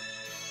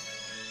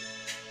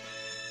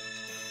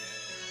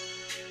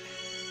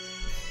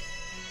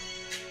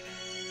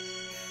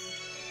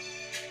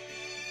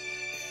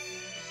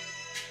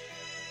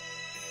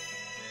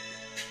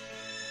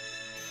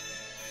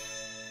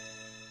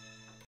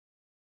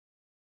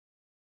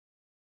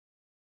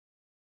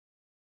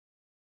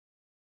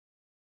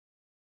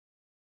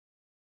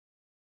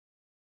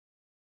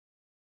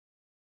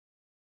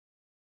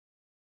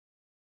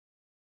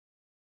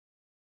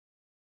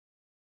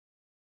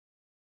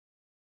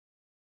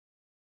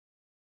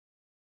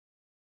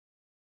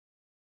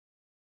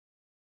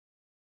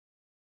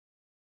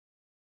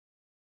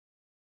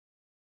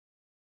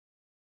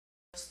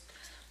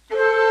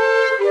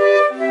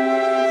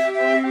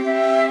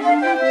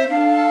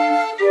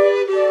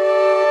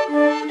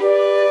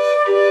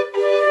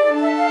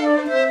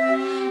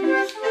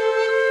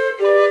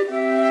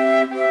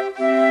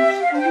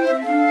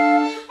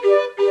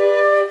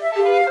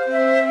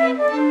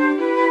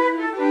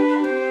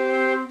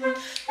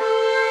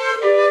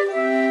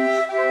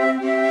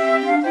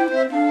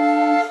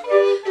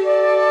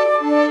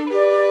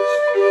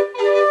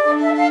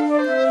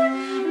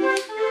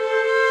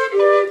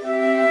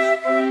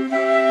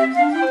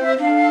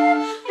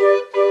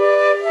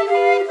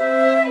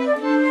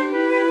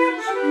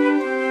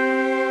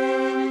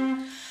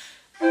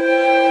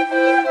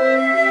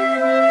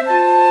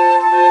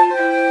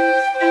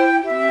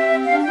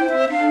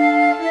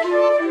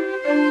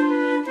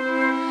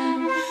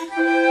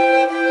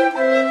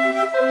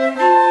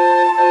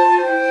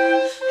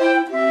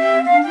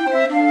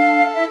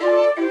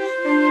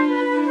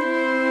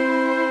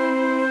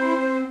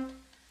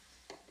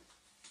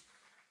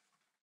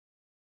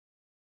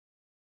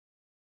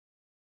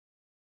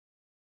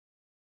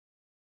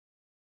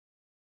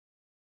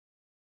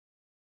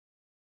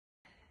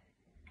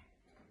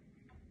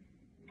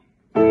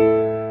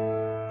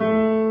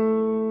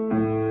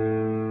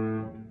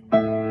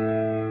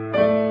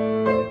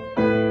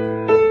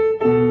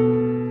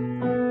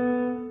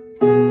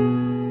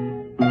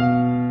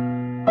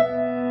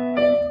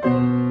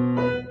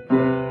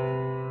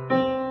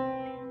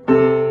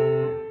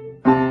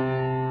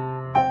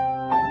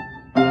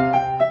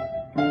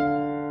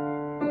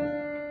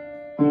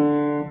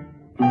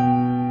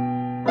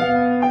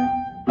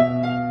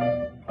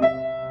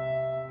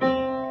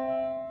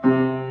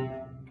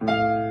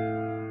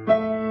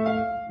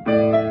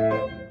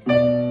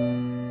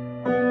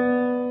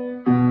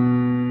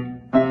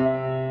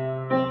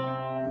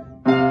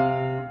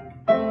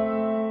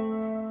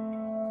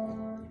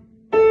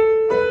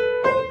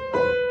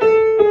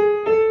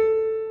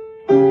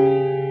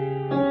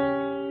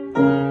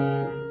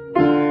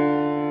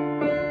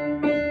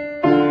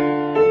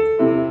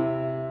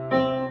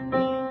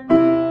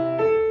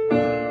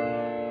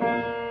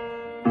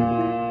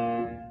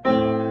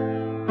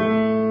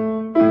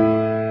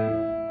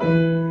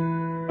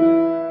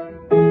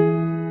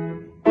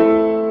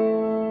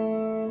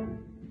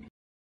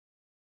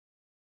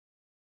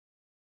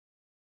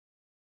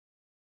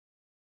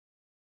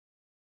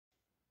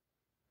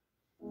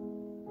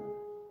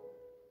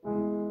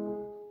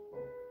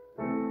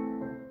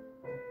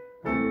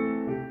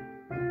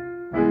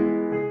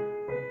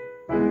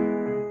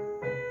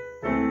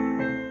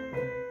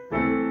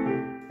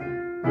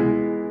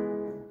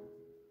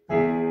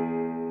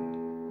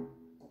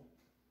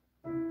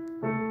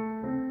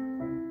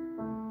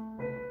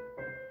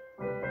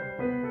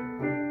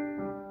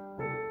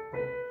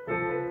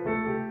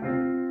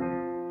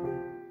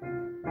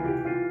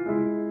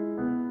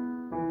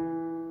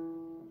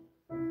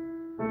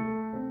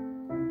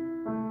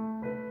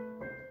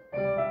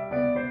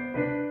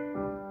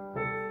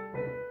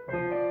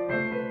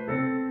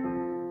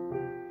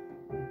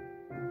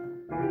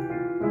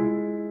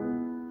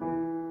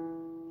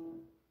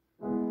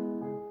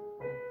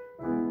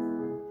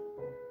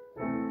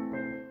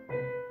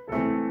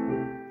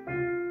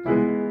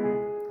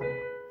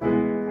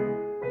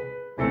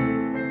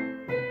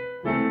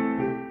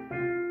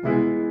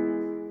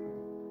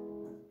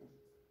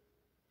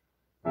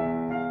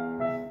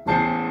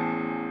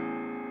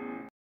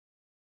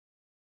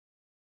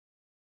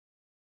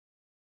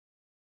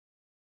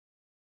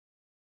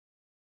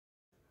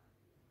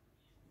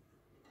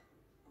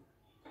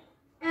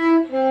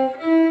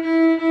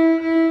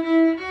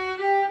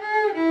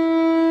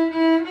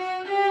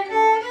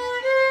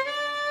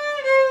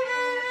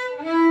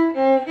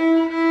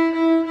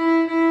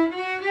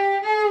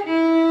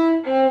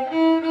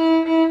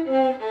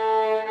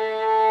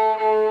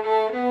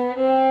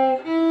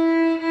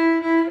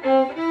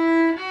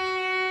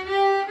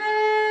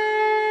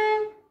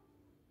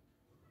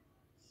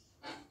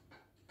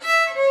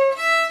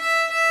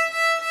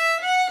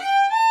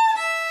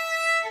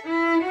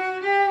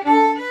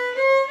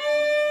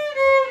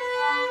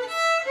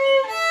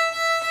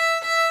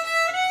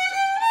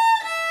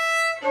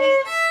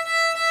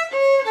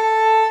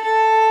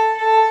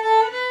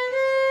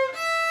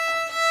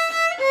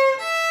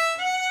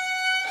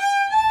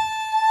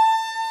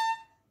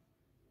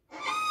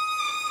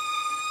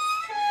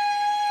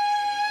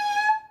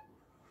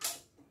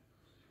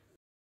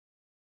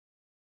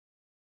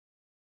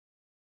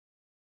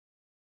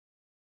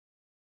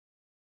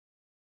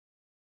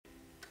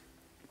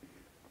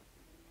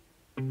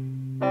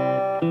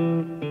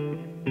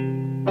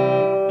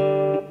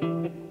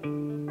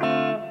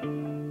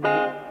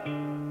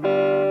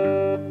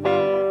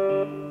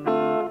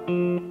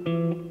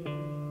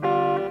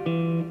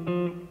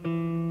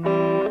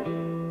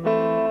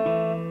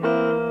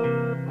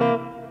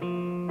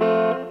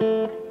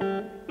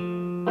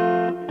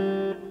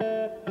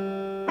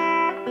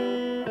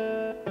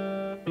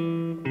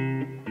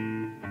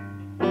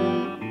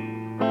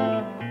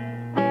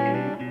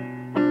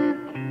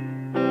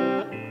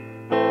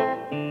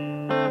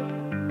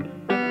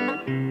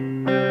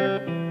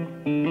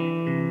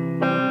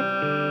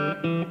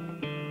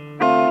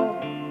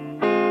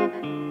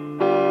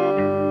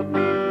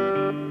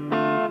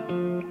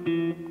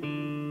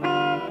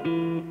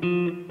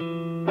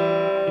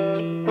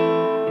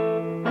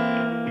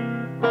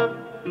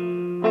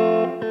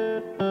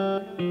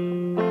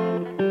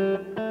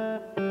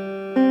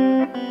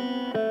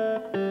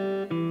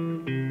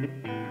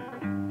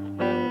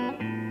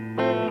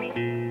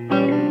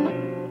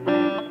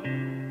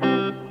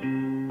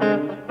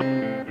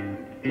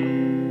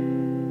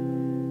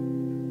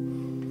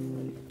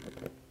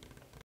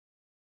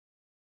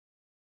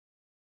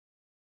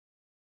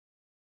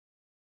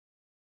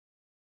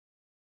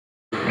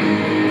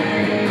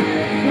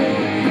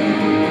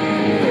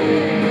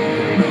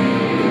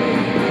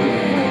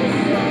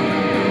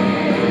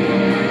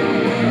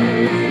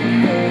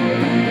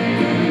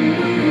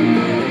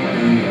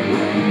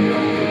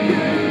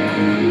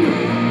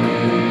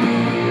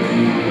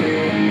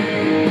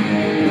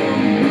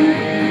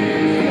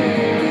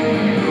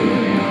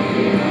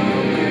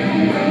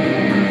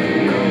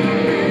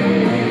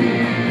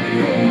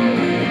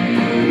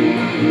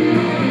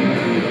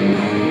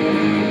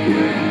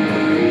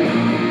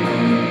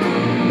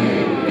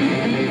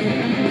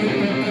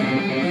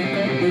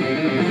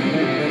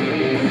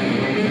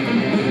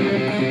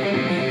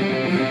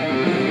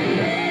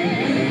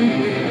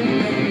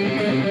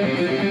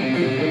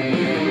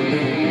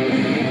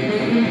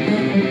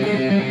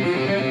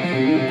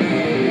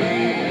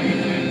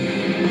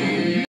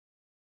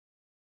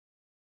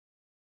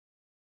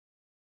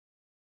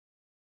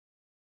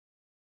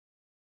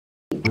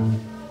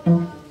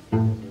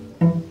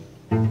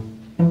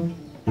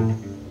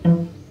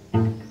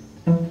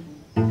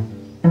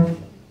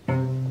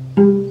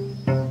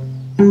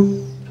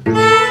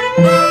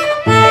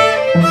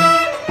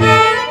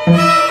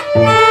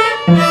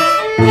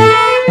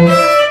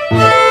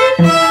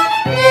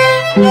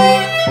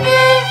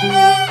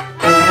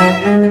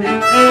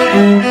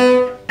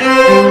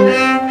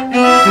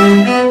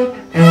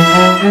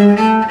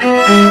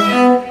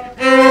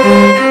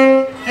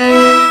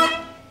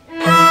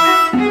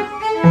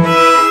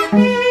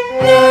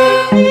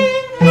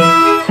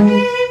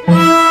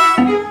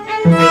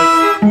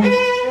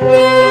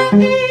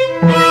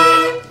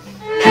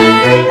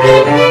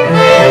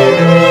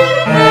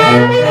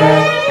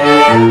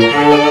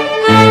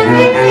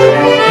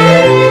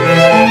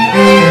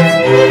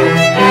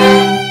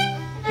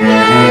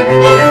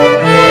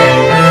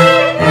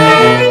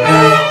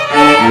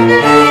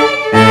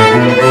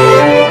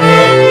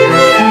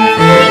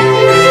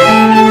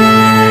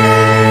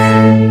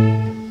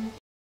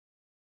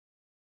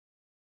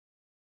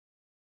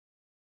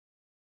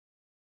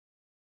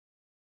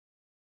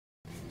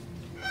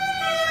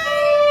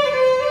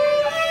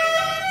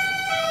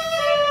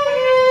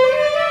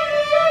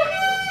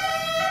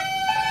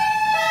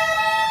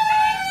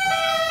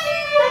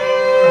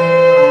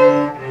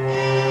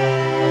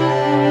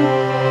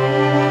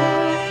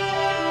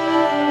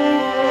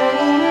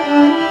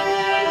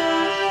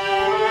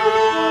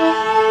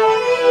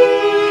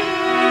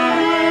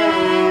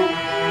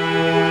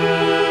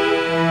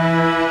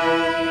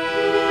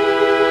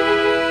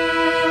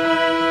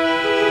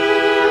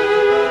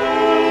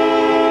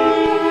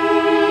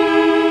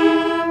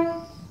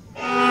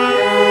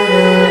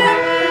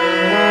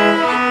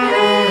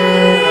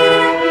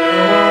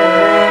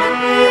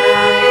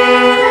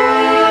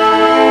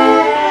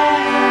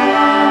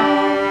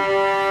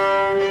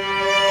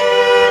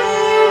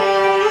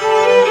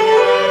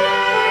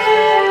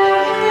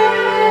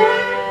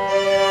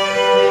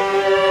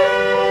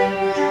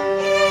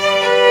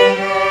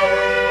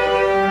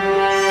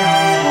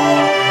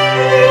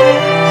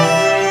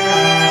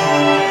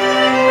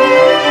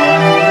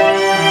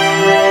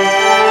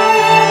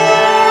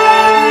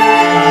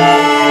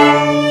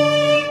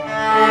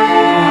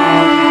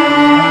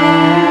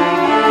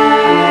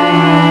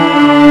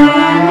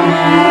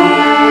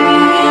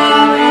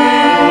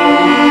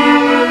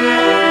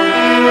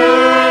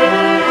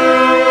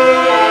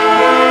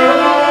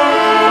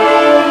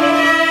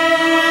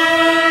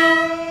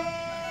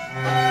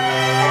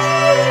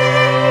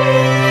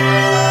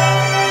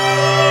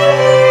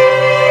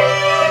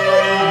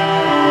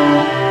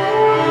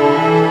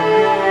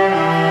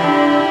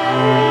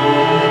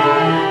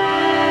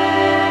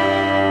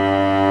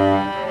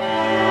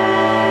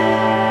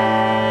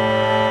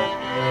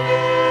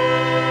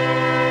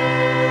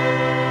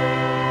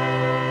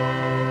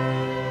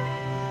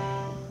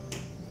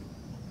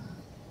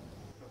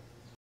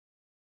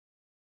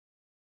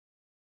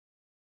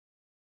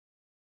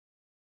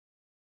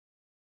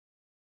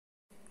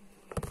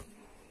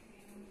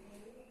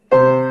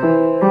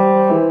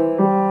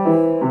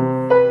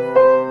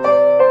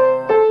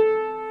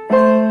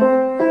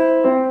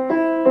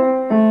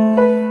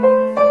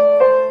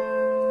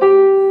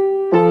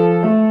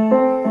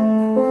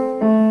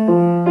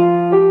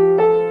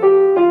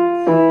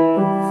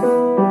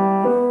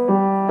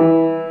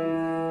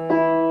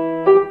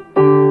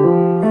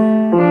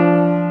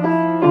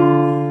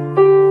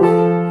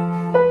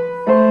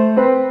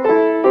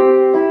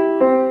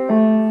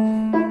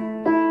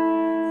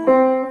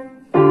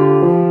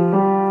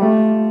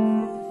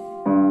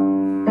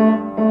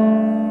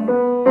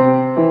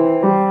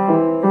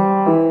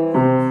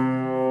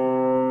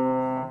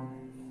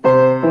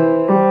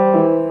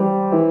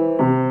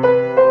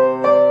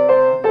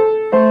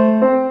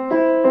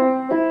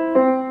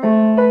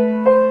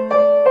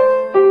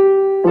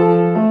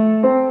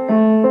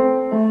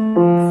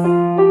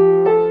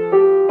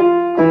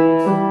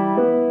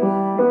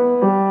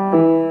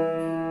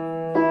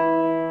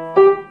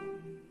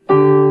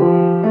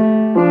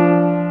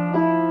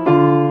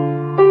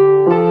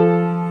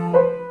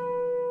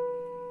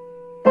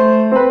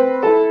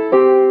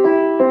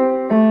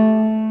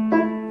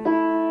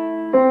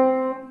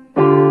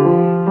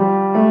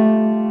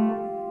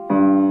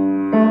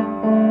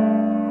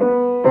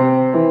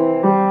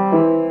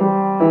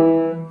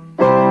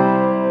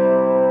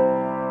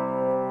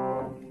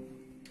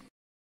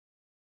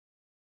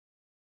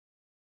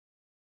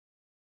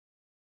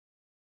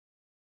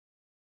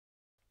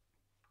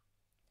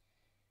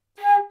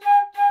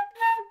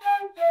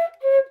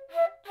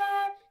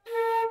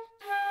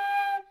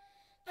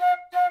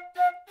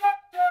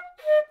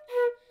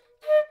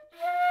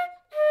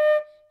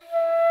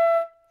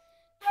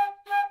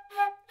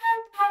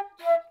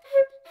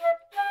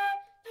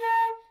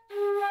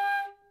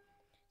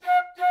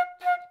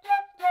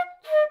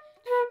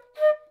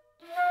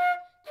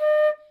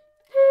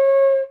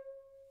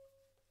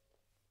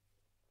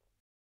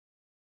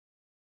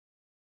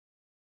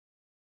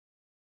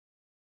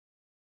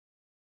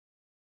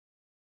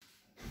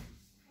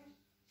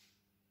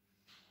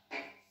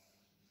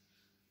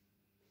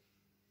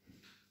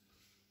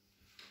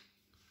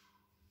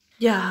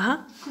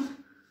 Ja.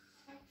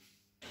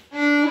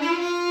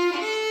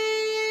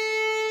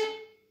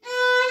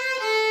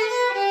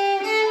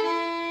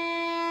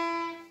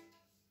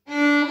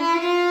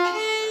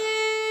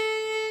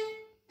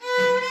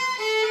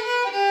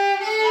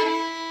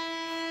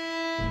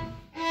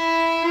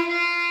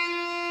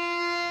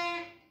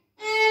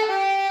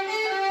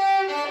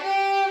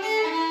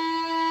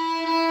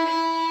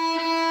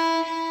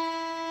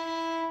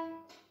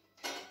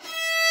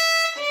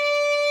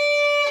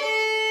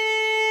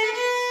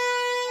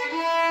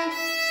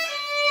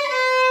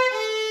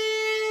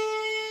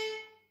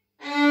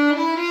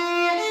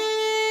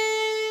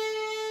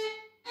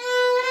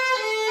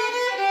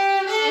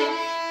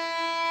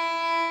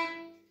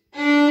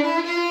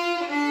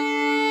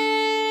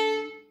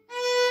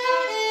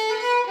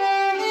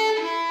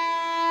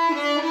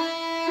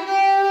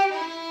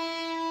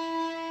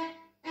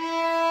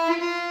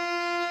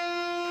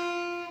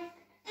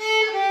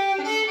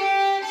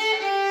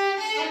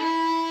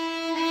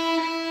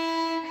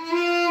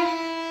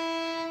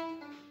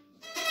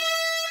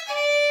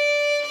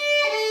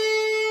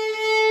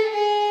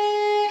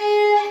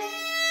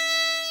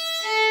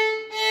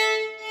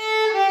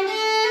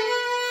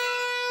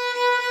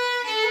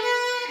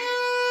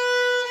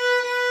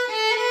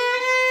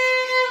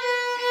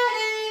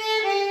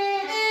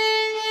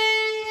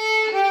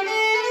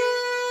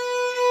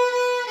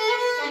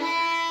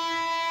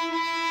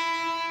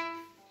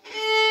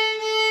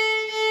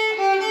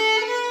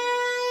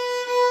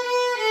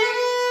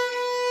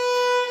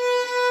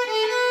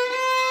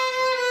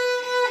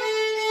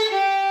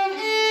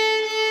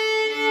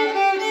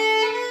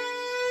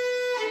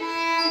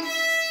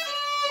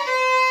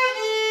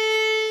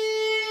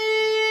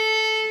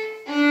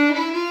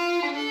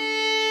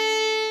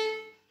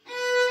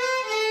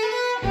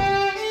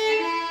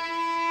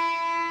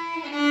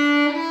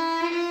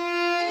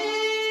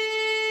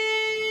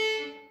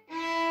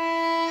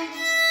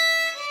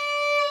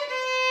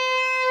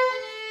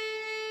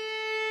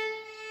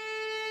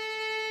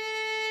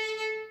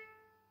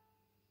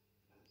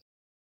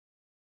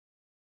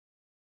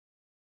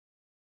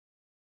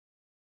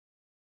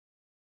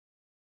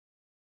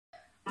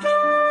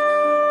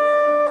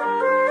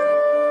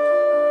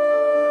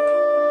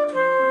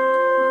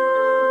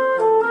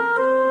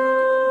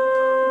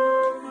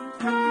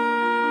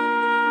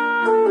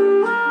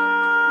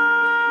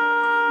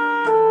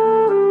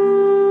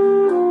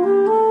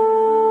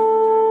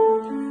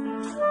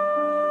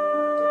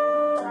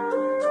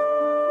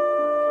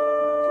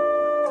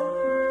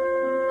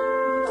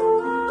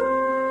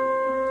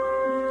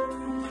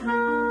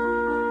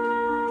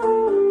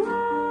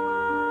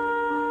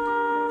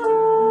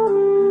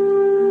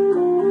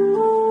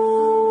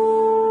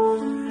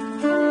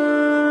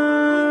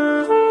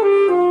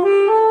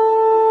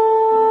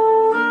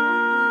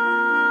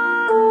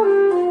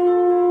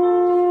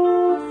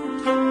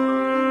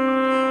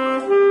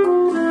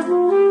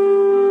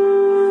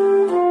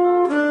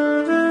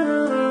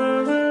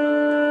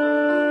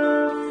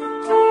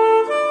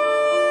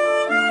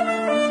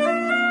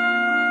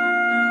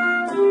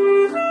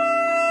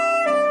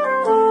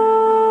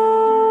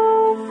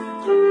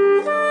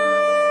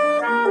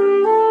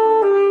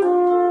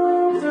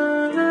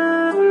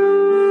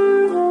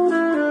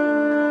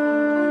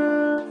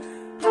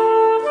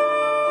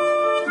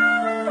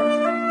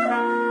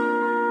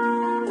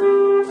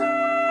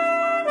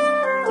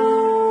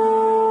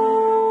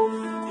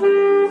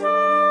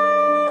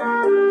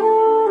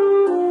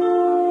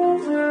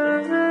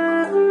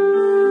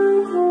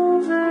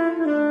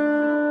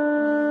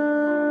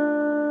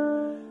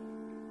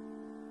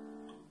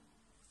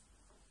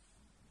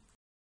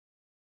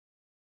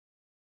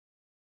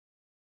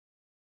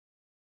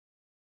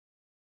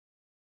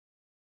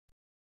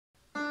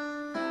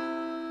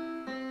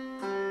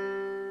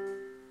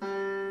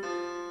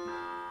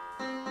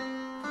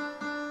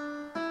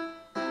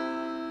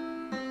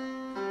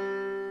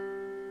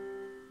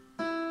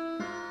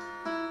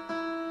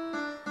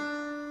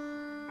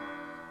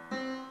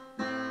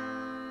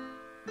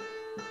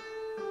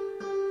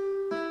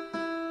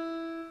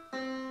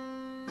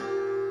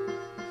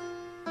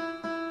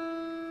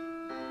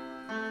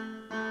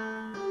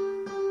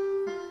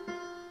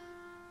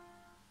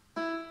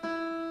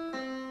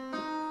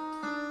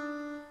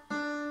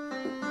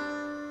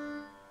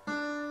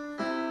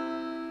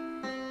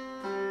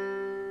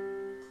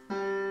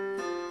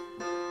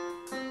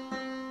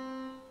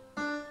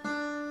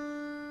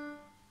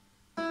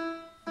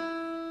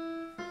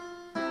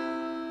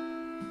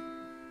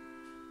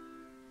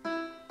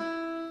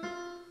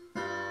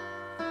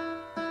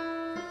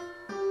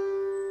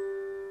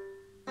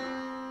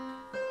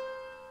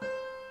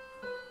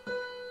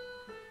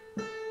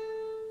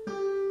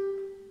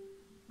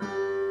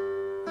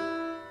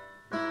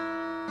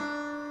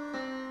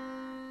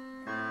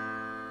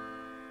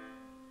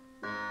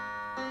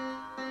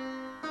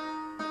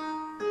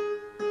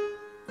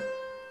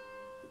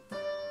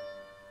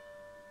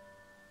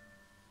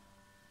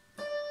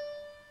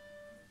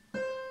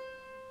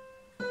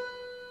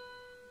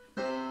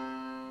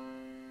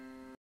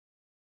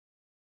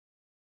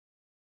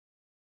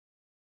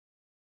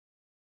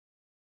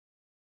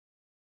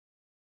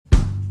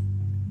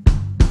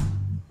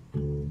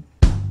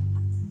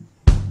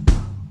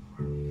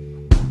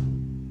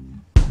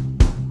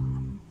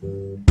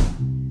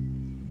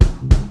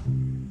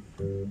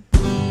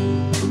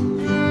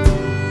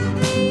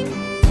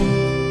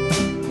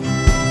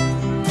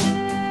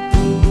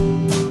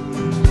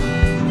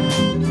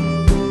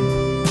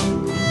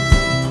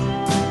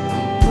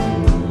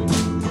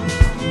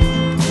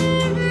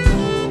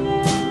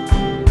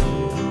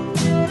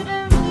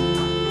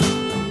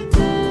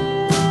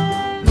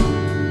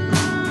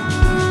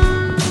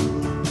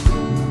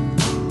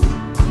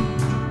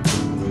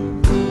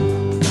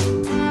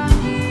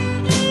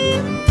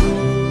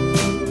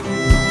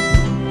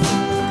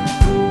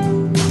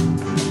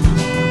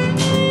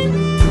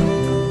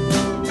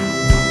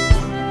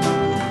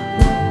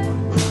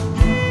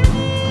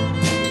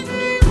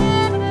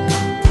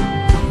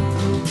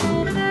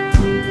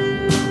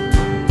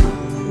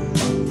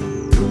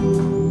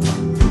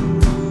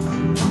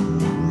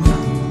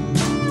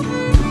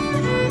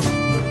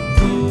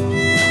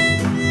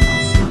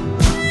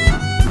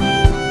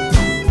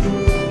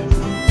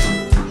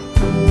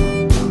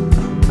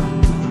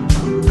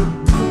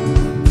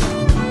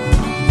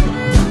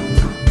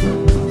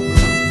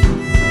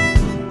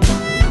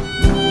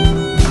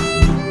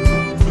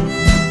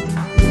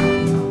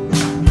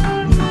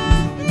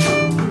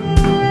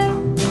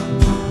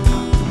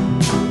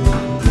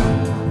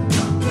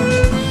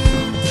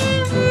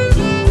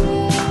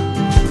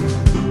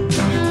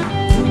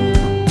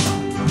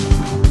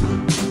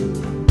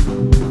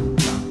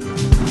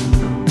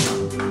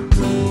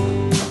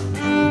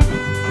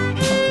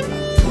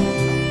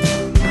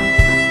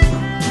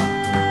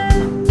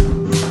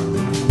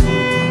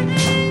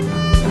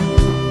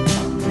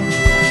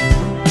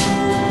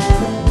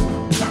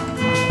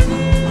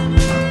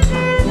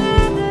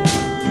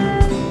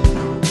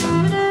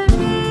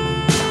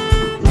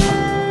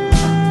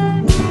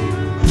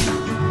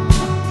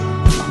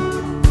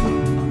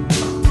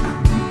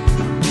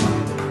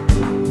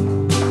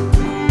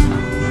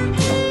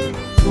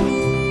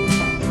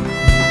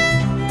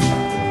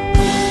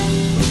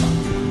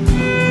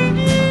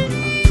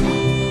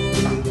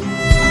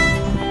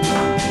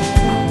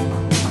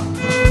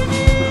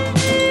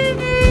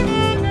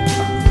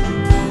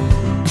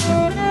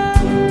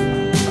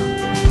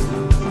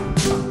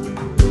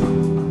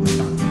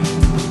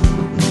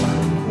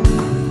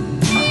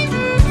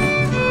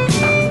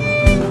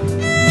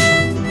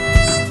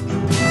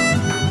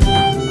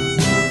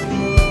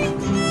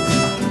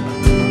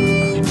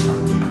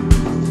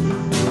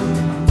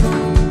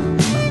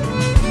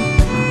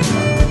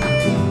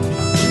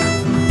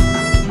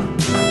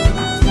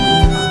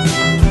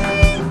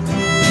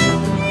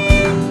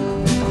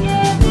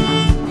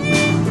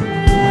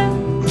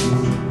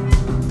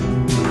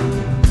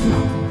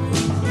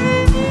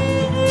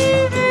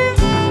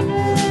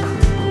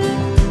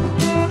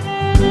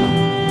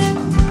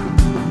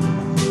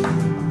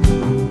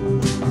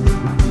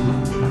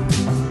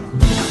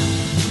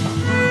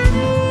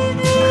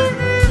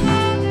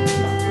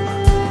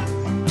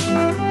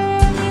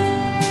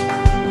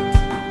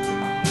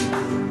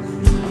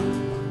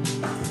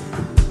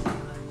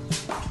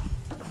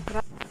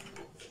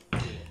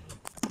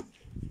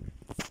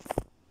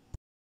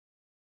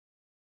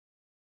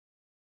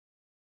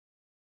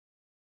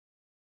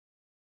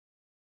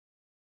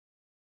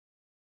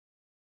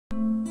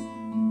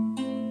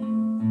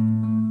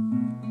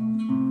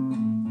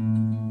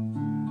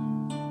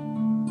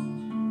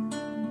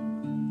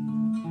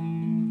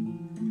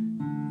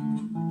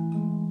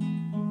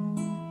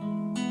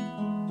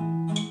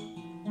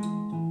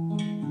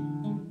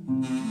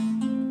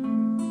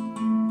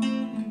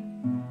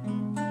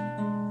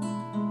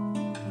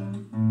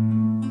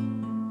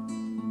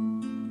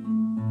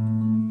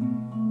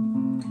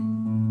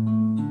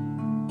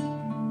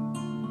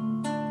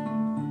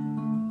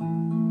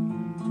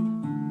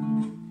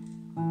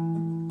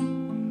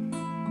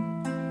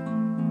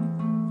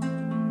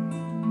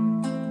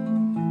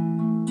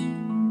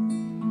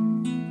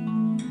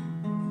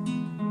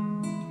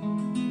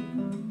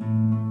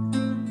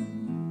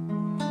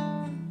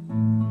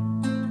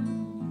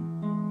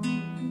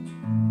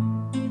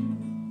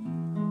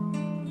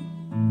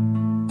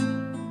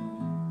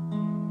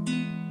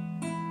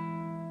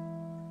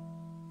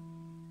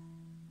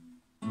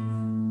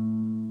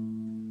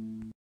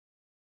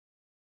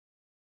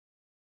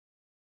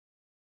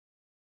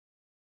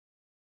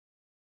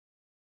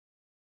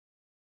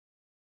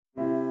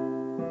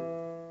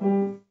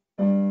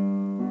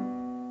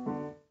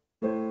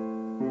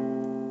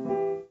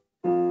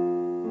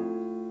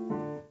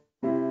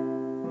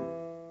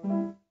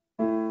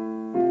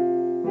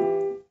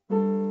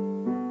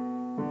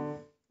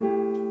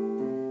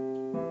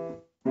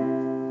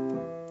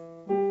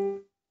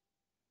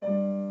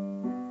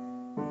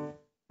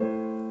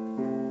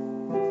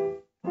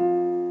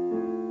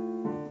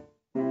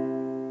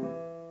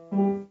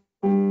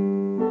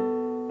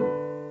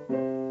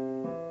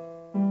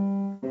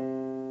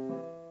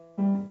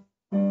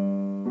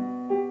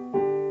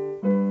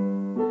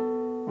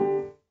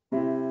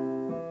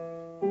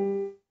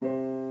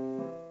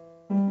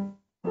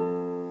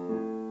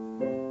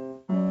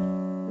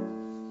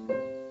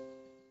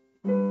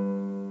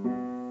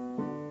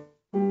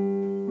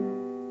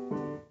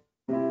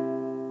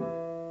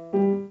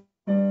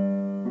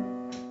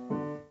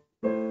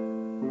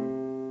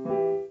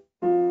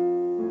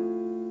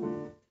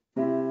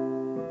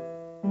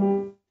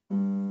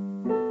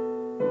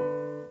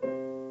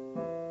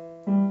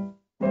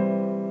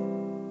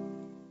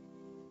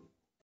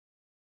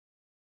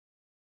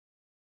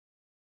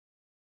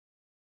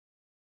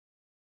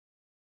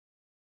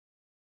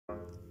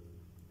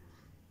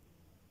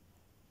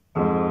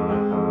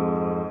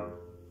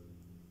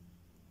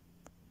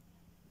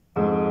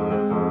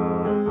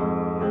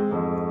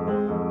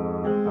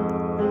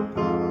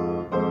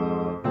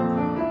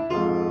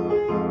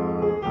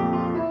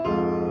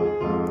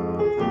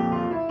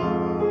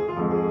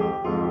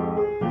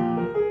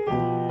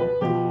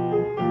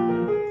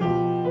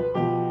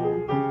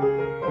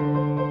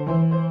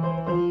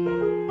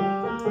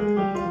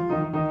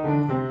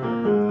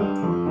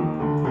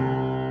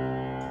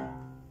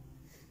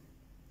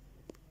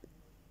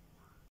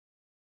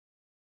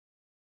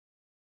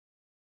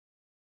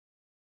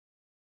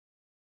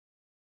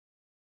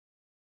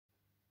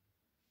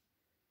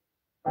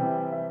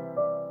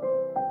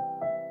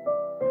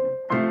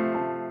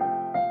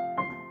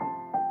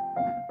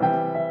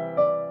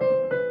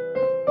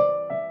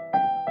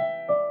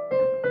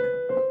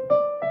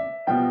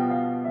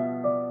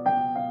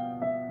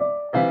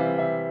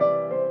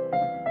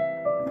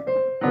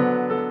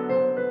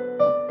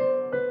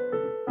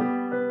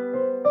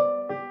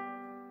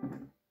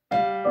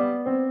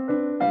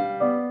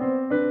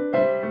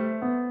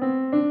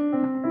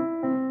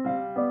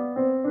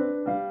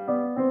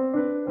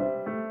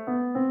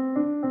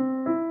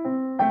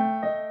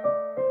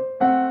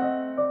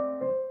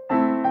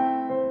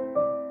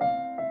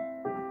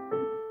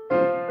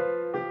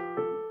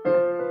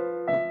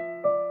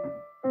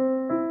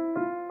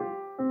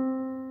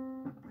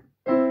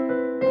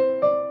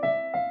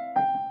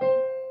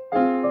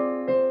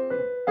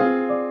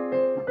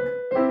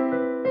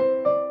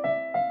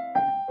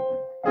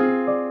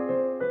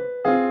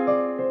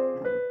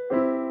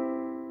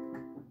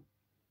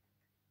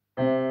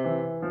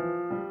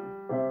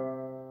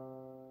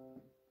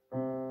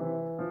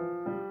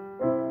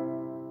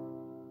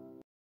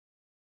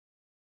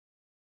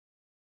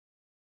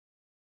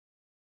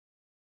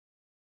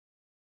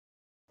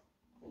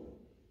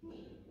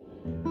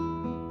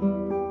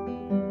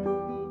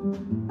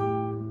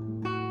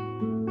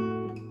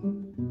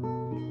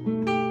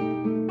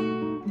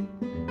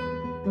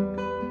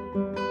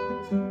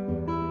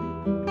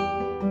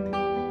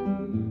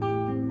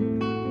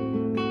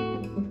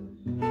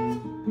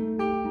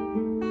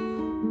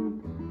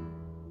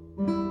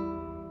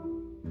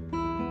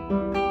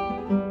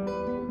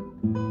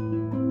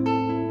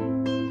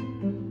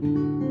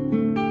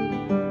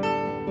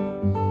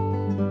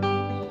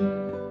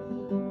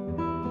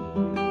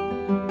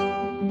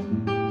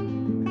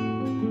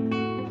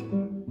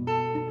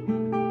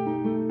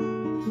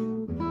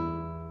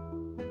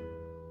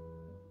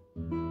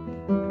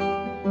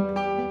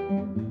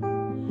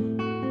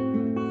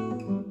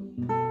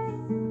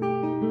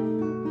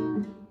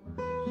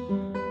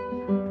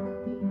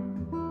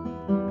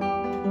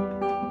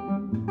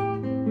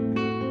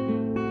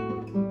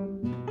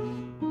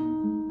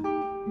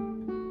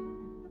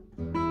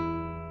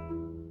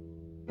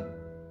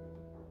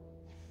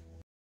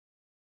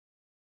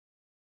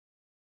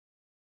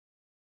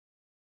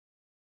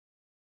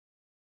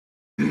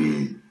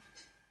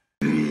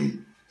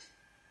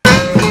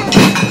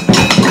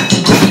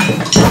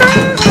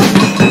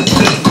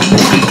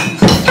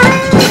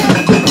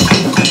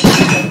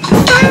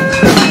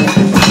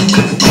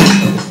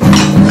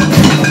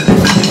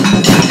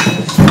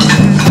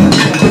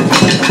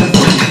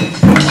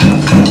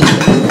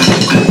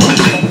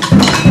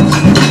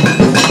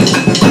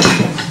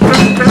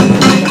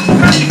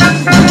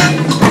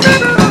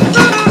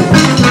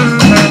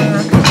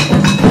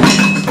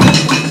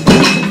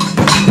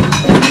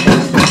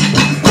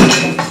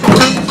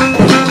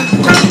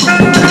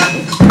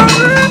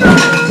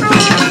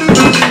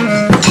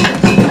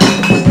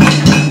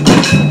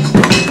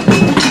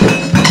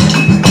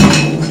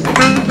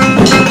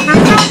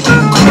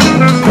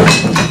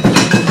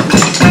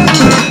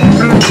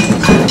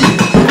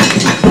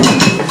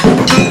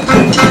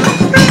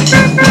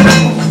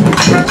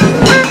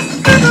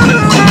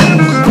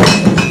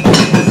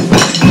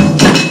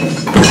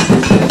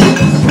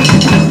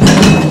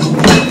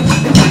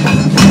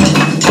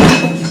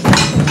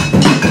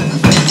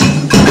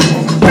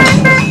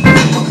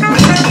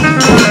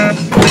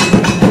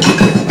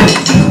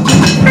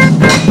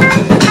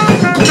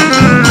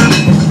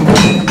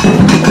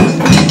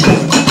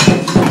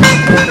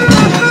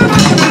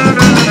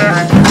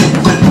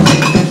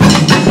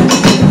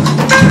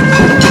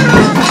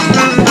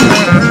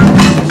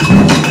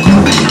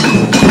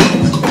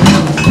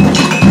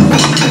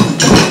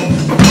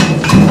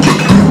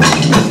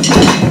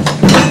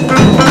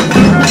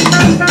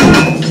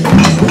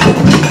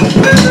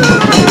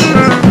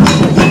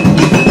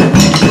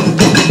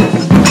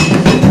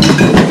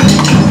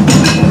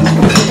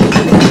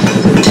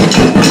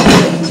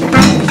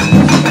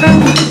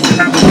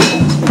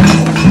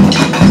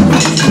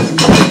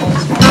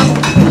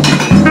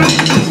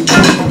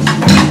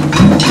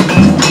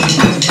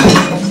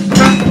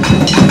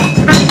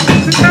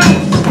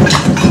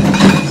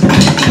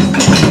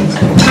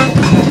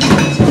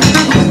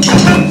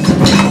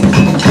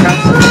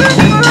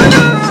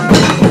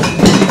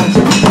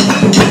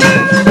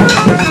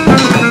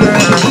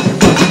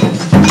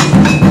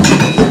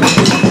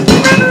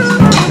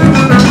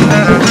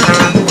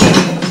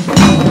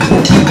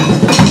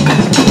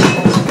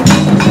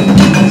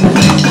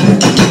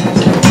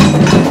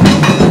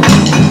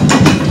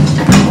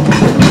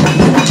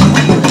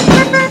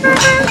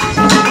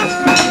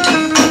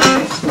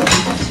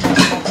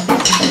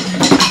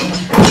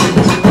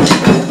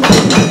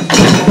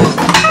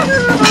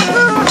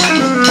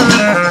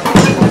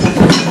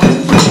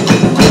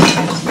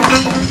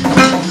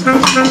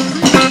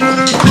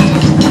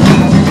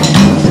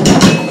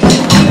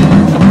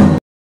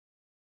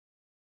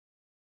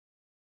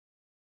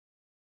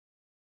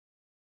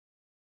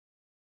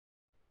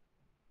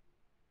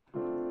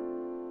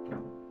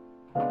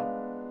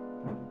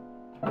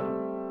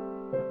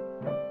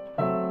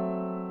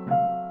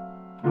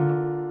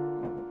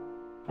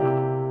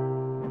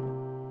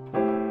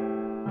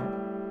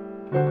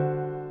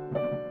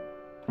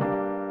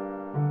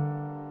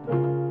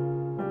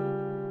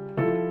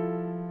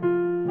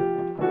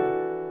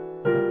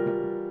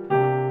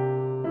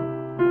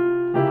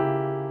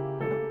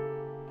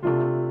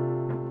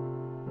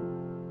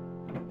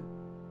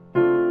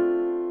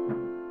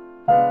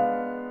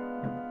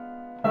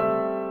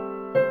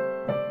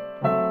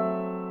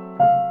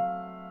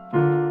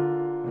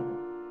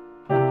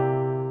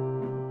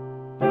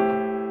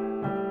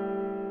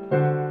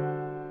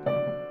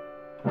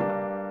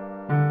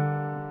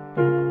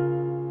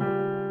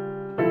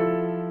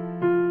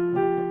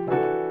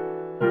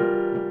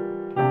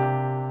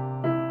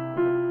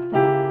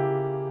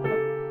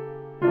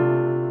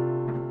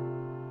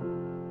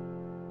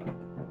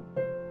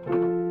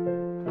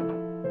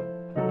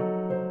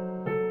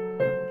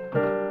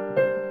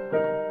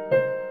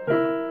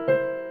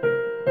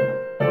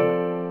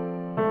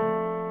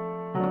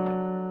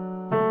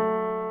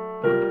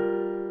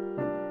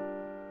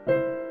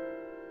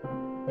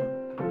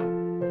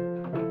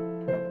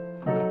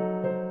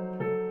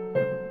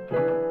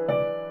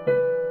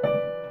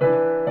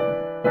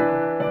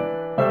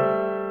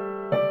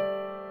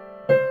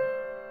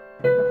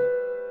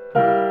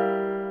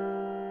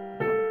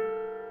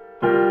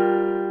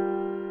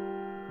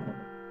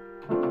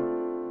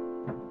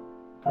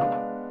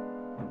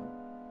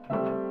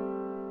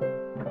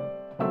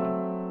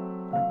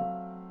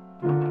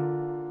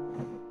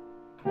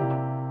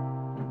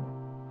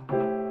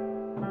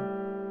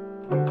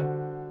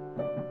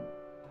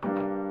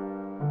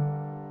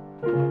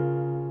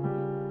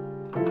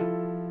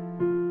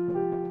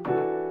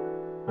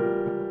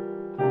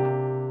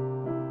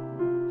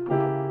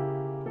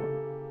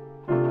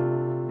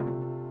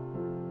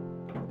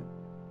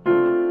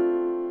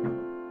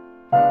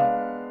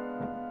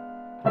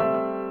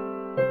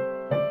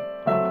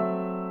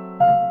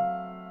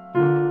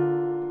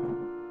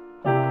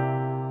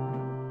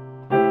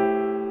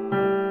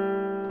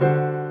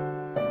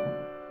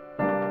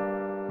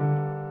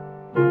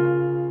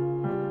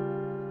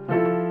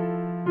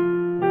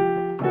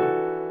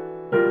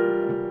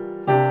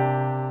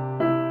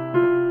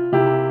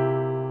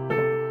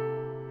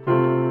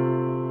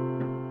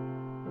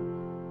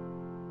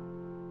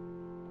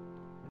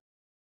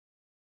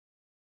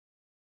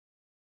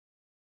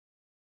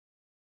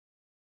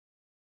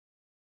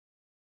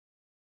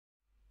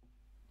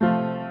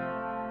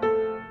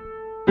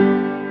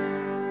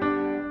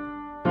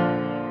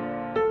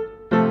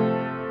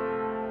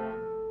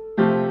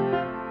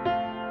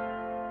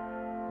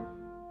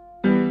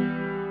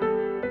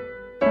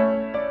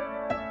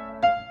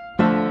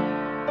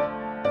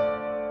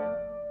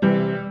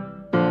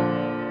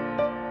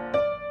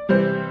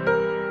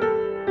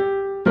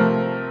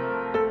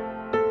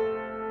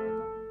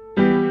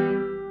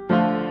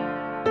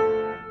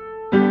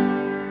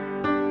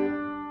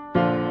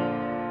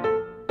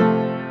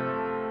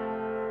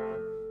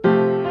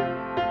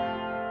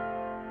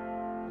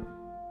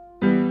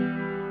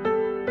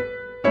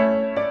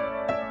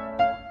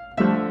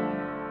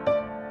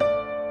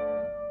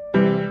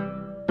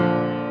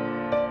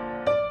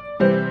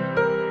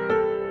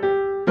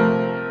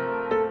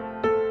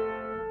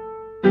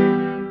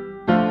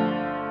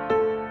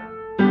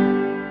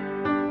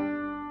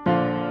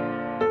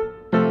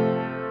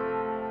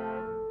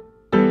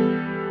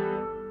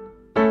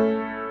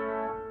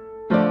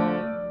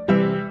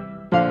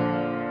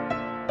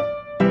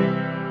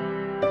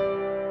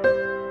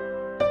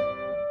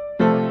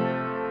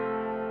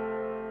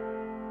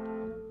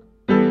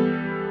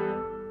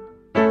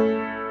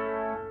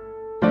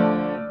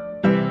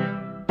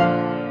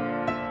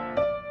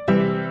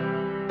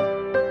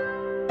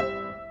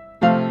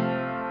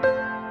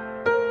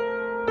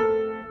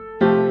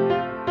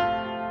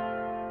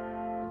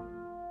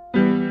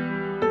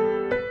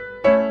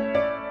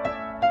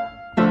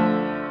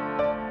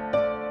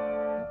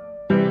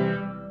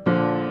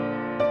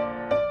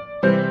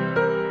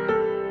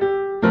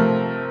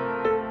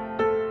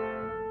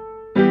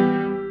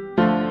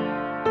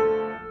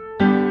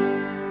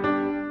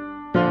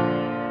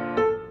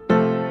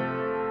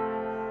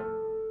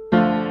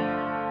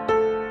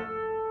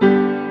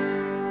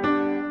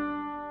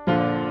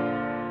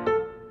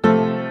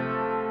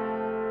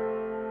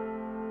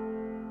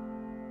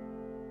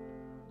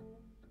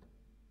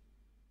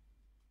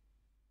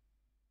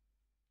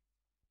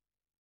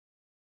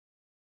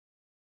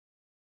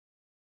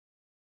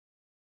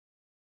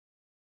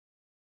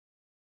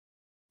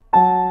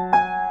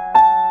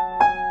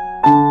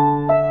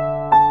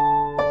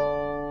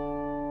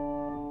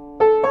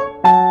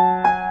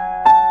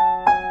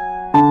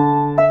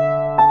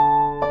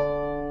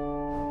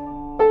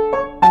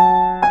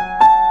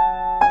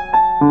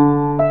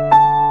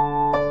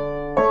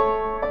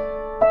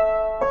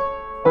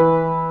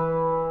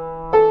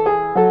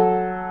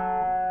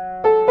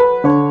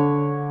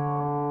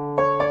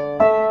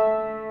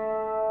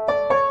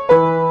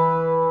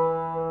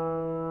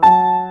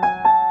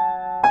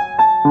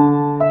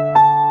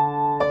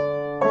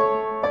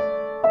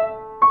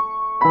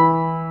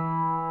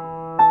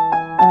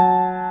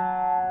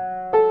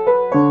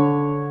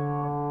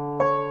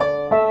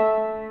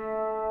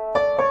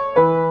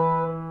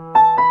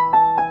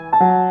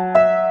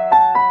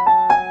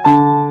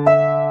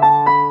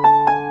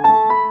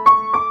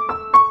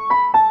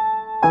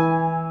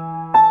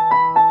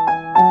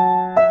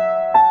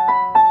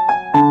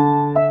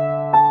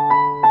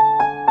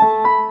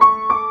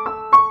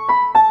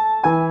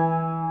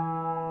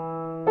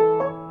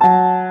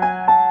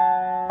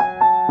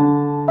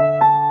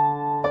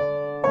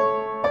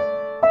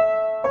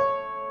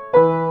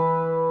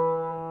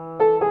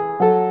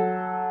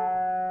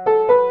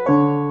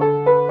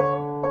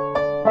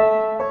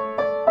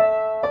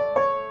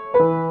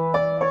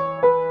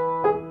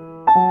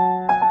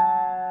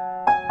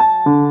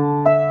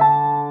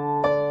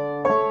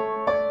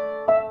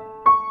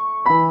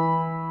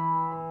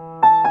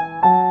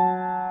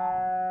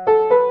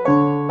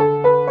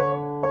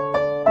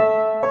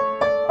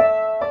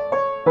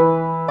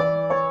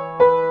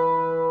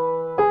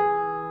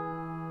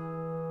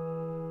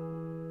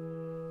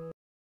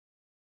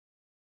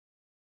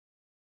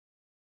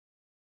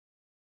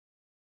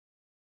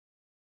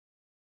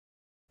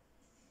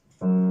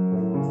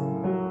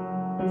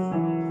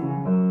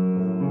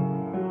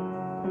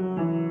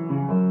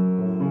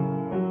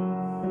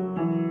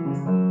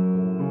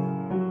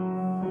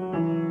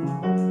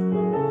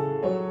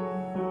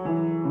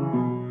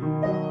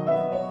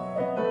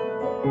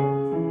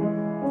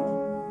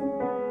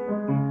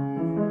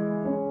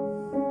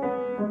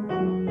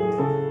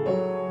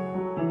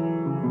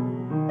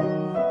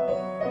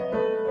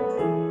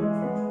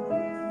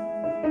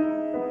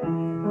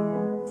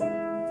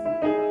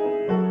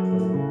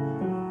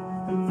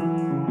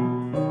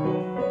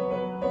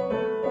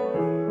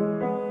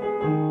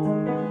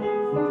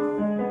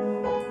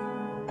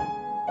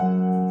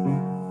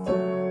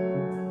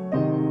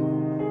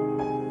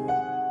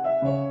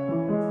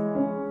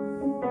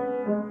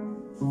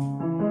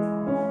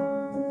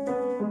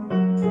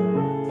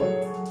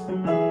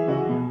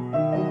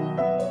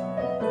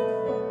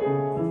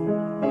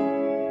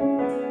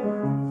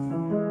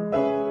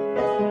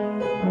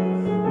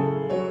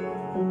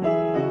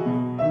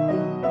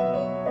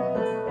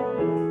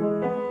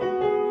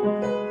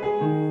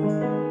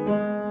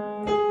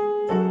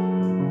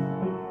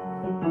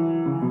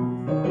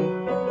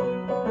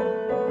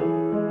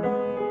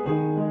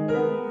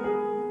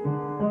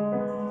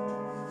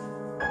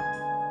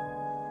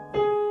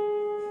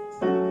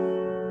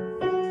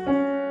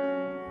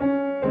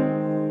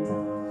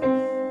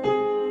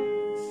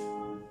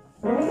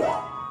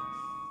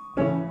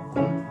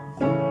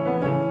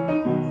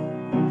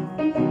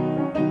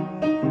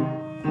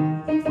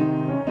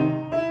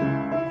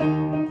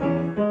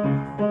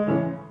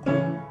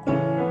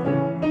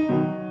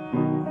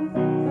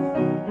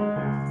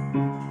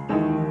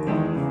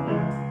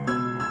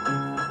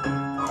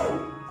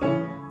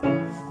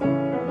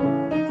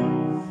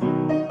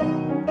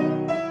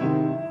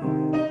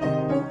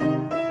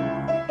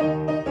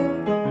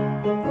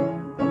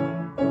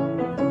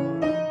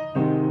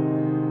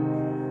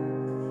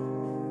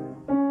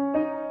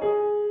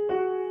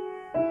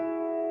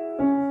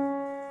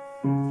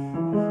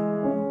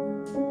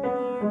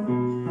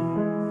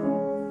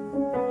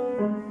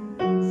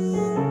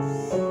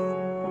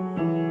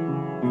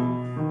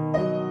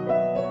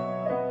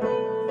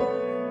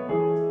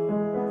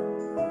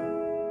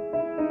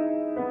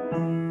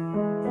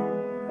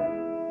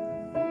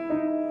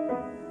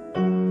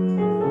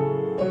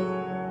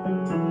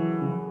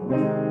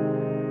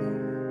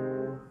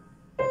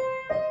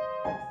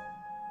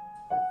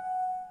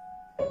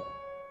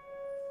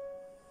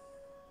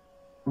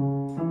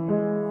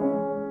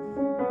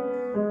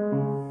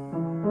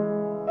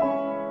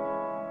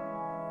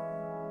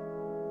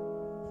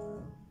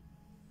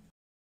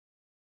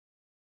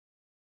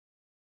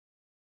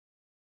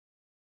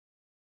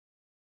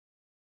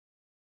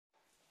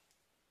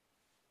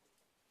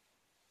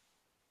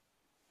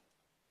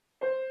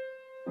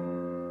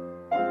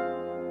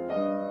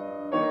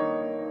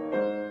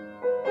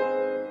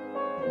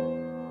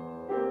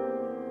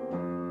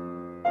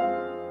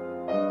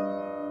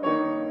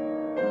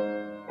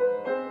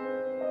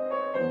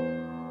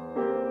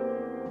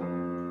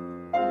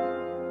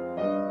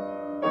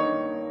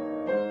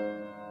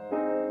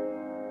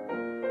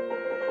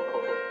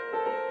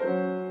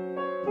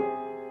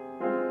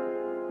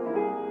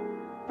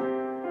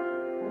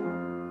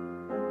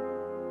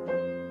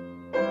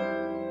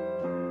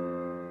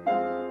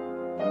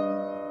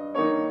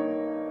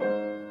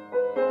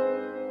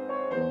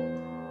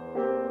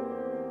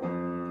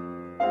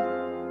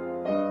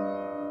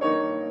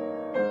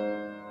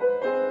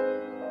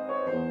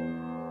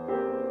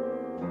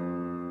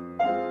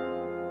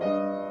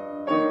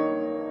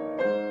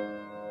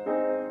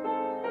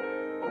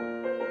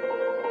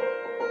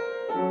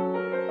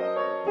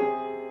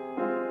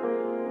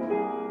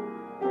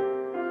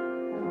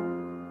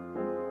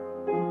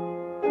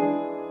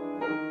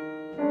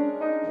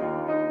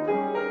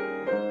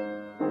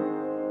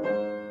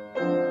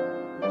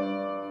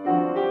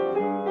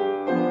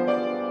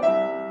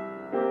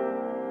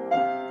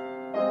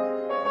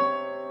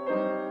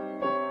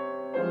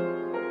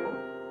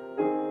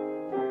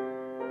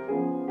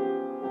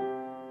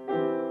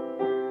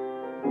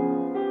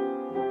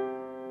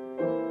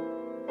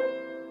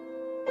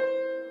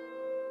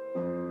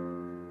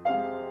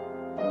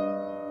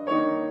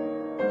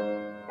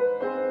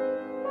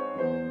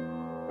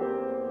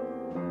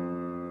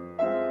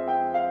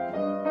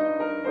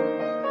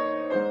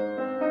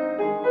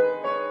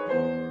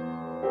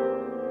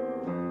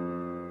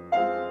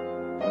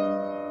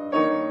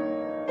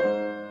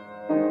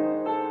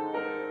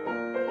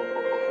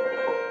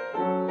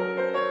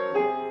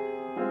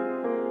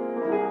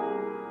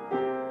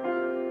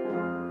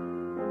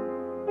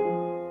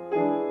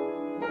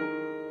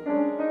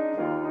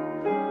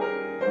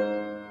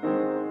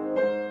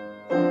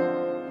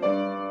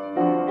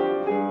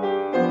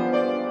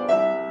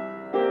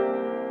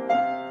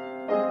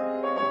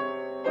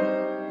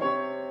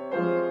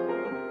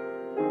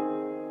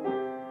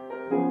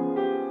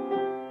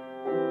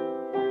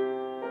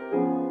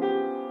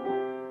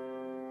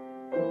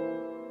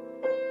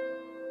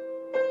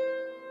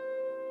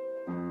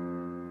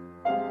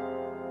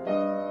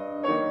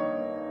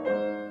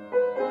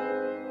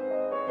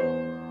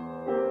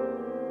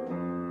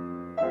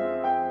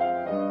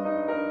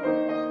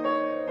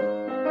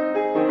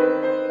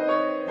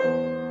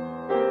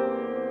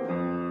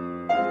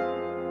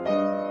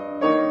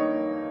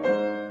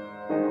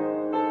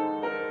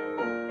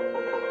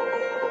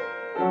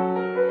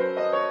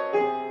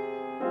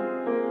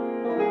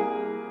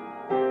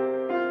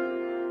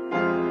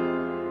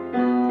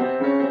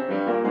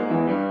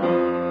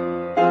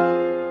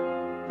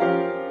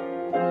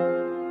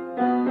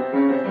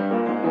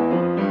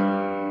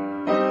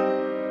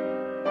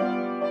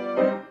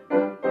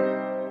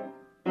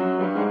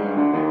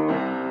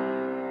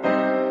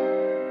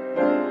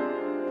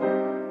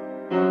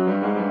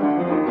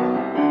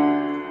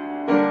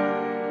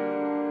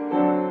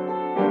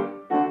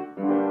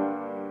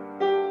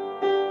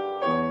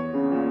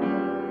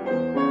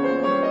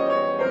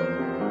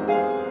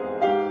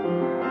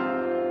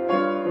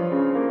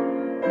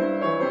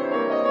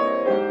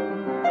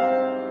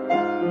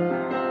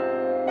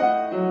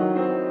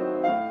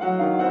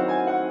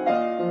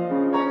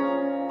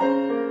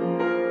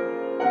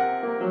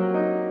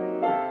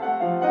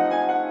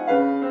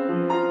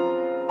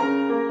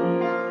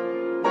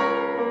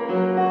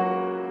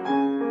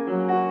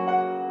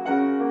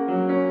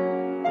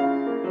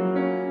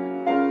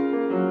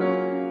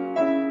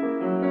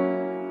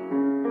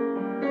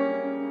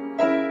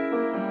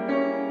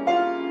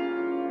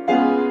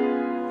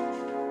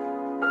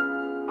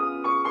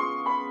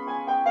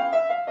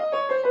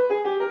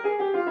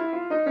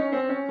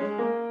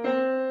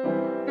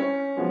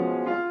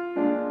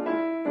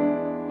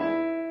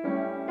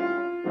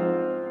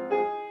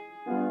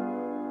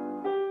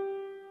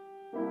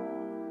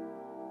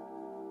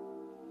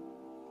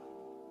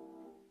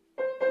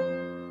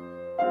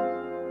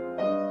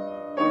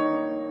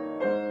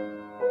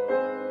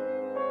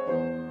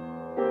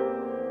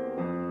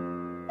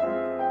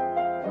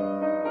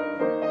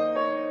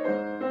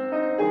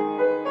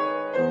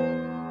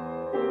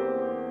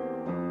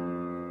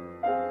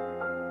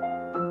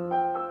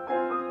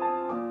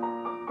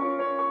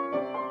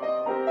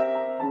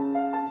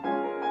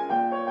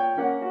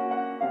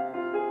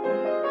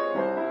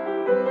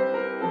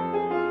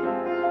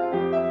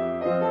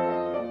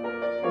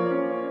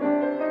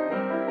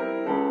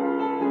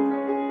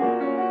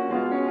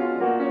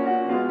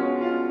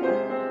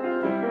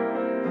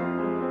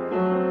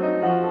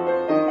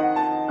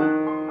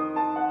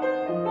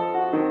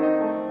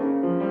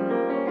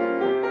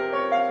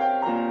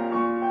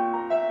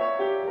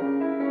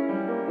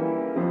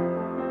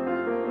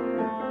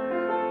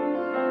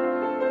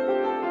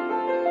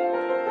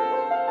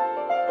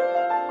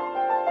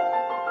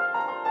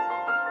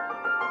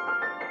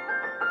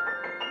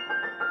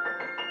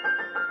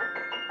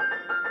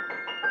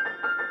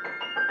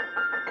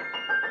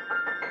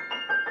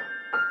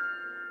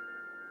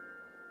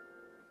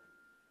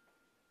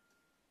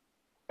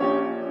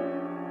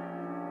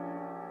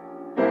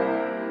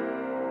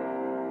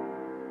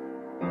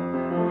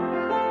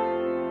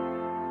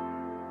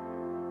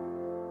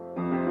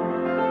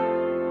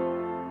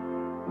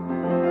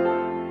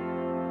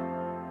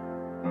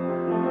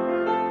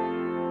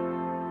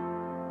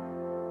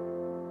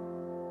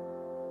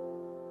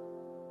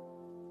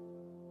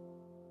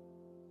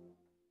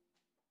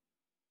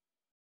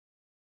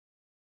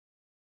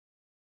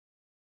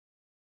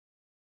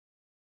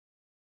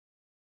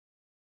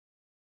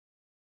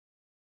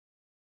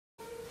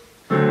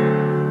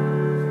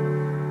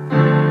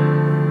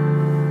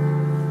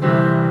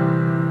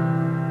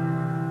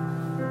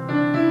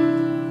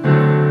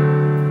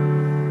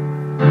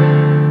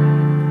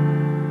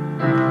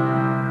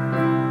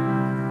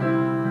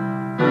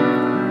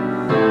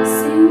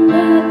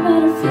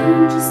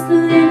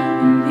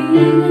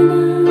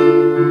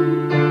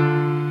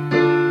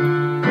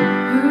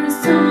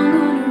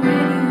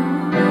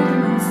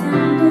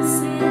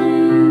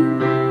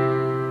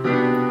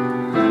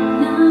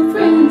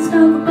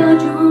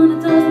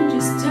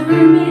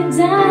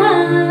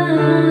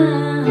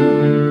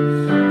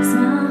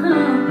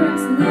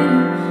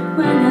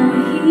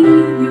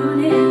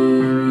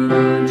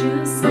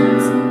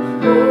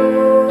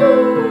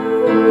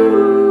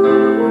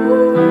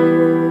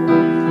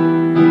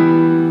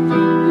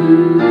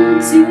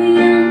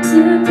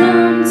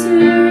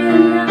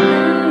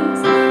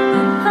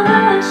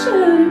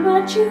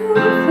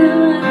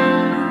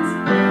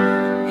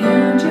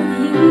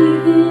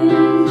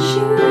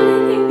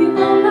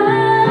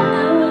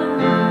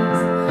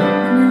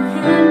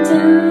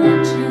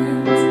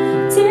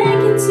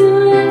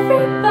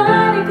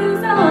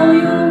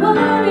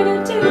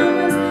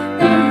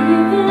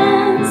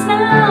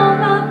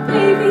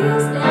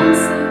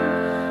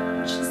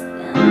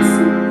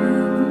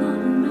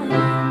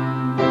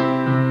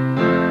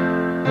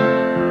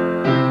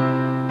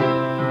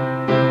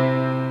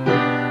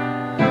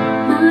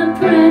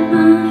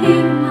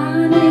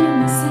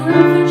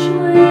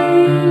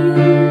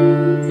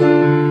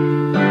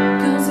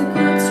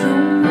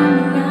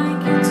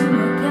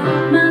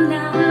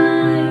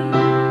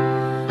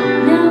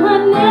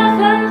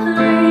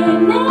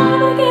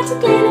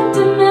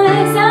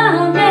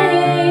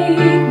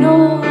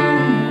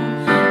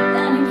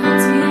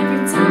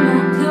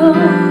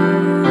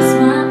 close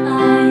my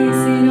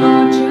eyes, it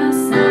all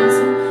just sounds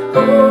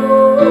so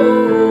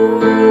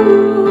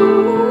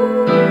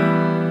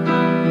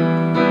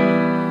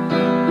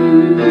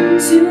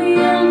too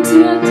young,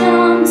 too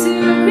dumb to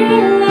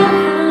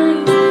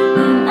realize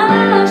that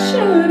I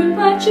should have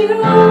bought you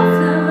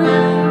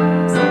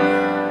flowers,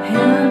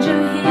 held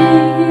your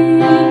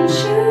hand,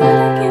 should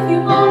have give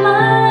you all my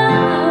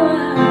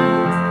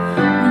hours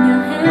when you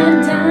had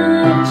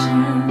that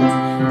chance.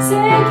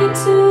 Take it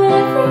to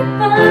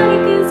everybody,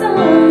 'cause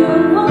all you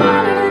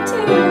wanted to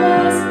do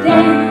was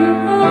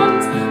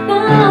dance.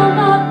 Now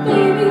my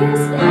baby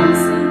is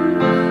dancing,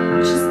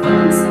 she's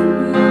dancing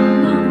with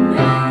no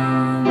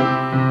man.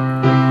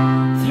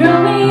 Throw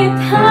me a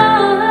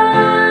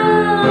heart,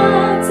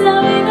 tell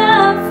me the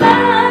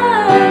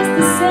first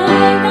to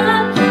say that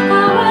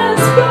I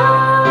was wrong.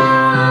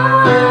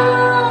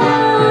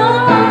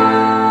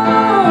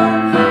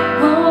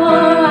 Oh,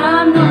 I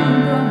know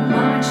I'm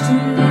much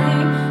too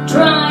late,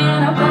 try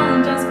and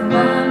apologize for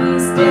my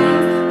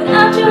mistakes, but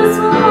I just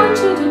want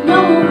you to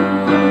know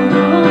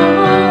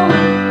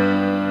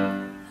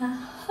I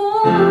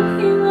hope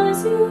he was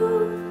you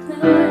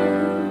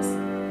flowers.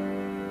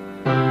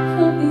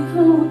 Let me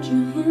hold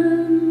your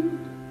hand,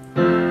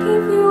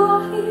 give you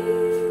all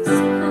his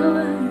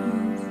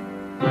flowers.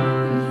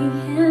 When he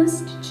has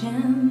the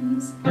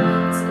chance,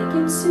 take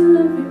it to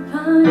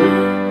everybody,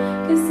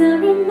 'cause I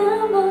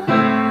remember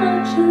how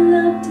you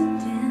loved to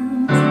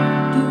dance.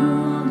 Do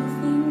all the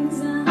things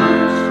I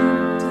should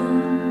have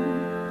done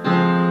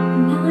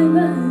when I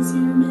was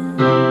your man.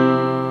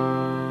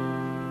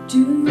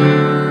 Do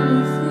all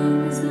the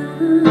things I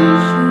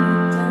should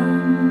have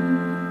done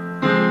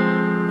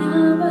when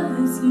I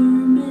was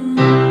your man.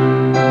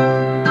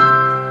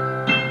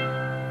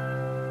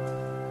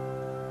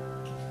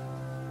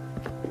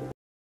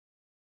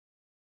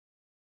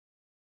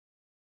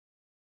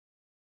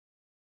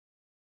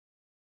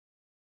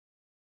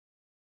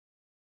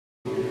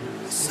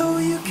 So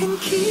you can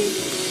keep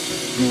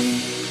me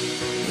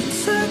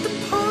inside the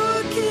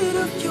pocket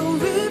of your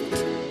ripped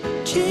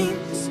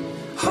jeans,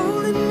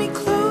 holding me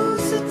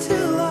closer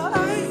till our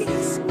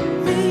eyes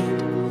meet.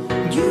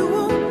 You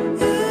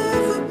won't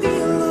ever be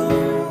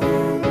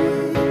alone.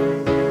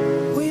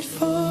 Wait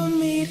for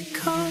me to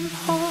come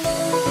home.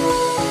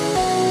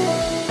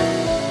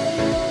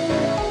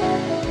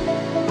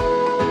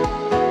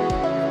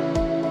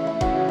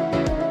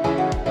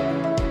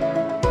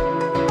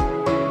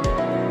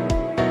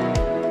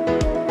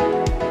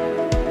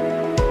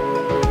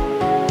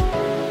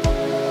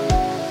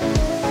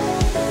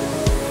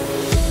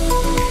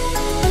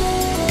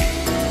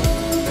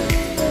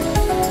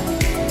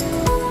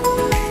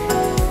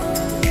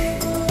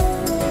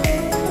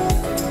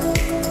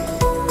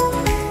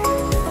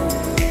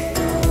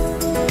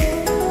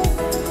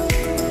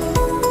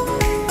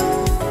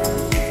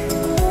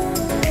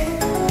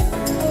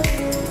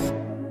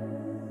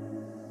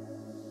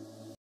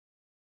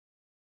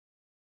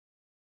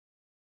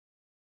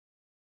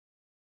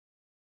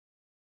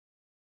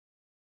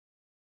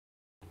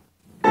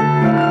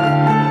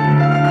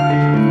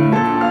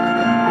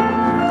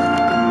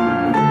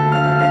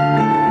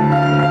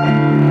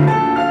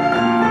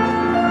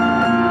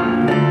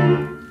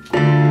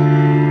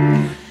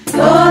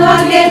 Todo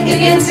aquel que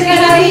piense que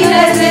la vida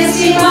es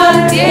desigual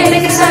tiene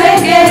que saber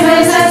que no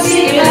es así,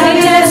 que la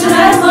vida es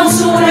una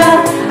hermosura,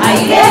 hay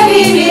que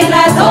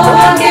vivirla. Todo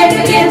aquel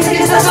que piense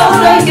que está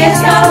solo y que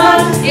está mal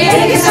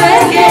tiene que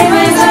saber que no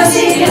es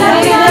así, que la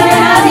vida de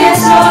nadie es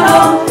solo,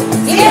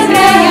 siempre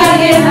hay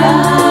alguien.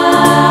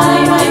 Ay,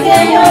 no hay que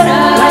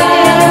llorar,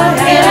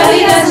 que la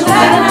vida es un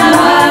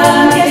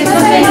carnaval, que esto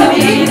es bello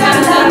vivir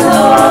cantando.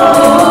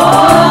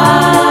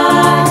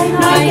 Ay,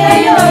 no hay que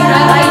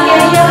llorar,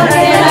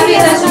 que la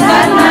vida es un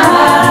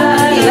carnaval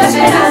y las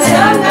penas se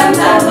van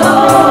cantando.